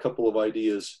share a couple of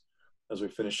ideas as we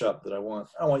finish up that I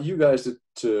want you guys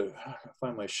to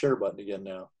find my share button again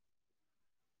now.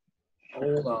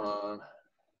 Hold on.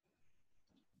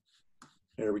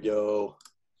 There we go.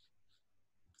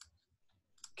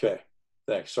 Okay,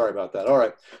 thanks. Sorry about that. All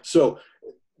right, so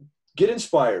get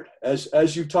inspired.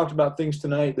 As you've talked about things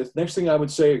tonight, the next thing I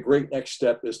would say, a great next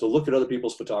step, is to look at other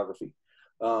people's photography.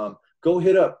 Go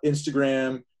hit up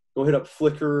Instagram, go hit up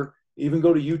Flickr, even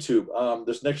go to YouTube.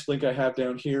 This next link I have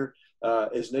down here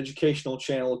is an educational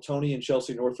channel. Tony and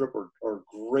Chelsea Northrup are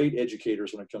great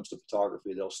educators when it comes to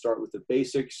photography. They'll start with the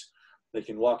basics. They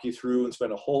can walk you through and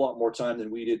spend a whole lot more time than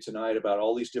we did tonight about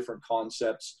all these different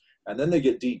concepts. And then they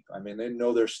get deep. I mean, they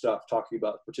know their stuff, talking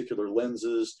about particular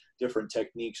lenses, different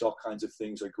techniques, all kinds of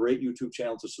things. A great YouTube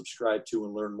channel to subscribe to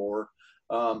and learn more.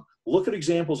 Look at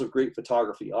examples of great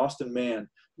photography. Austin Mann,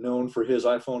 known for his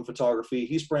iPhone photography.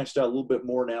 He's branched out a little bit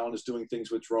more now and is doing things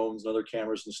with drones and other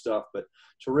cameras and stuff, but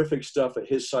terrific stuff at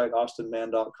his site,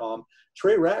 austinmann.com.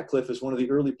 Trey Ratcliffe is one of the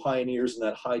early pioneers in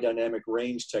that high dynamic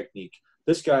range technique.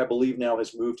 This guy, I believe, now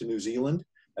has moved to New Zealand.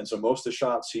 And so most of the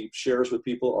shots he shares with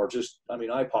people are just, I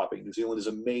mean, eye-popping. New Zealand is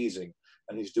amazing.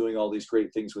 And he's doing all these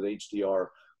great things with HDR.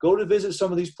 Go to visit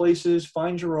some of these places,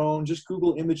 find your own, just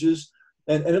Google images,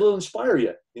 and it'll inspire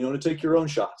you, you know, to take your own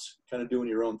shots, kind of doing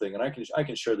your own thing. And I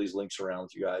can share these links around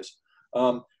with you guys.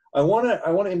 I want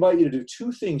to invite you to do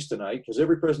two things tonight, because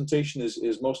every presentation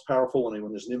is most powerful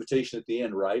when there's an invitation at the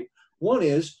end, right? One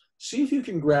is, see if you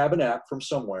can grab an app from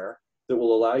somewhere that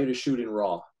will allow you to shoot in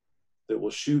RAW, that will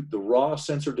shoot the raw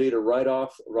sensor data right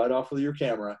off of your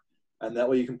camera, and that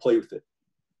way you can play with it.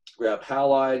 grab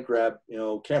halide, grab,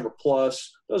 Camera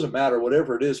Plus, doesn't matter,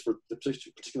 whatever it is for the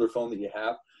particular phone that you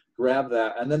have, grab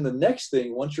that. And then the next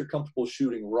thing, once you're comfortable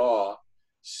shooting raw,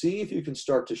 see if you can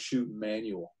start to shoot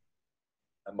manual.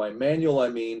 And by manual, I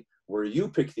mean where you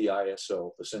pick the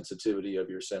ISO, the sensitivity of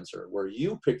your sensor, where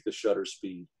you pick the shutter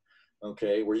speed,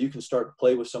 okay, where you can start to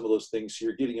play with some of those things so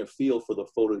you're getting a feel for the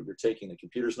photo that you're taking. The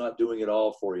computer's not doing it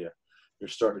all for you. You're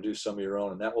starting to do some of your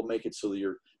own, and that will make it so that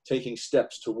you're taking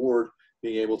steps toward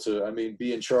being able to,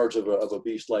 be in charge of a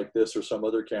beast like this or some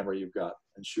other camera you've got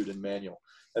and shoot in manual.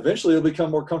 Eventually, you'll become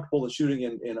more comfortable in shooting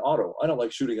in auto. I don't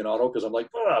like shooting in auto because I'm like,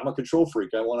 I'm a control freak.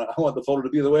 I want the photo to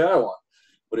be the way I want.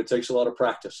 But it takes a lot of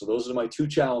practice. So those are my two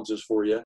challenges for you.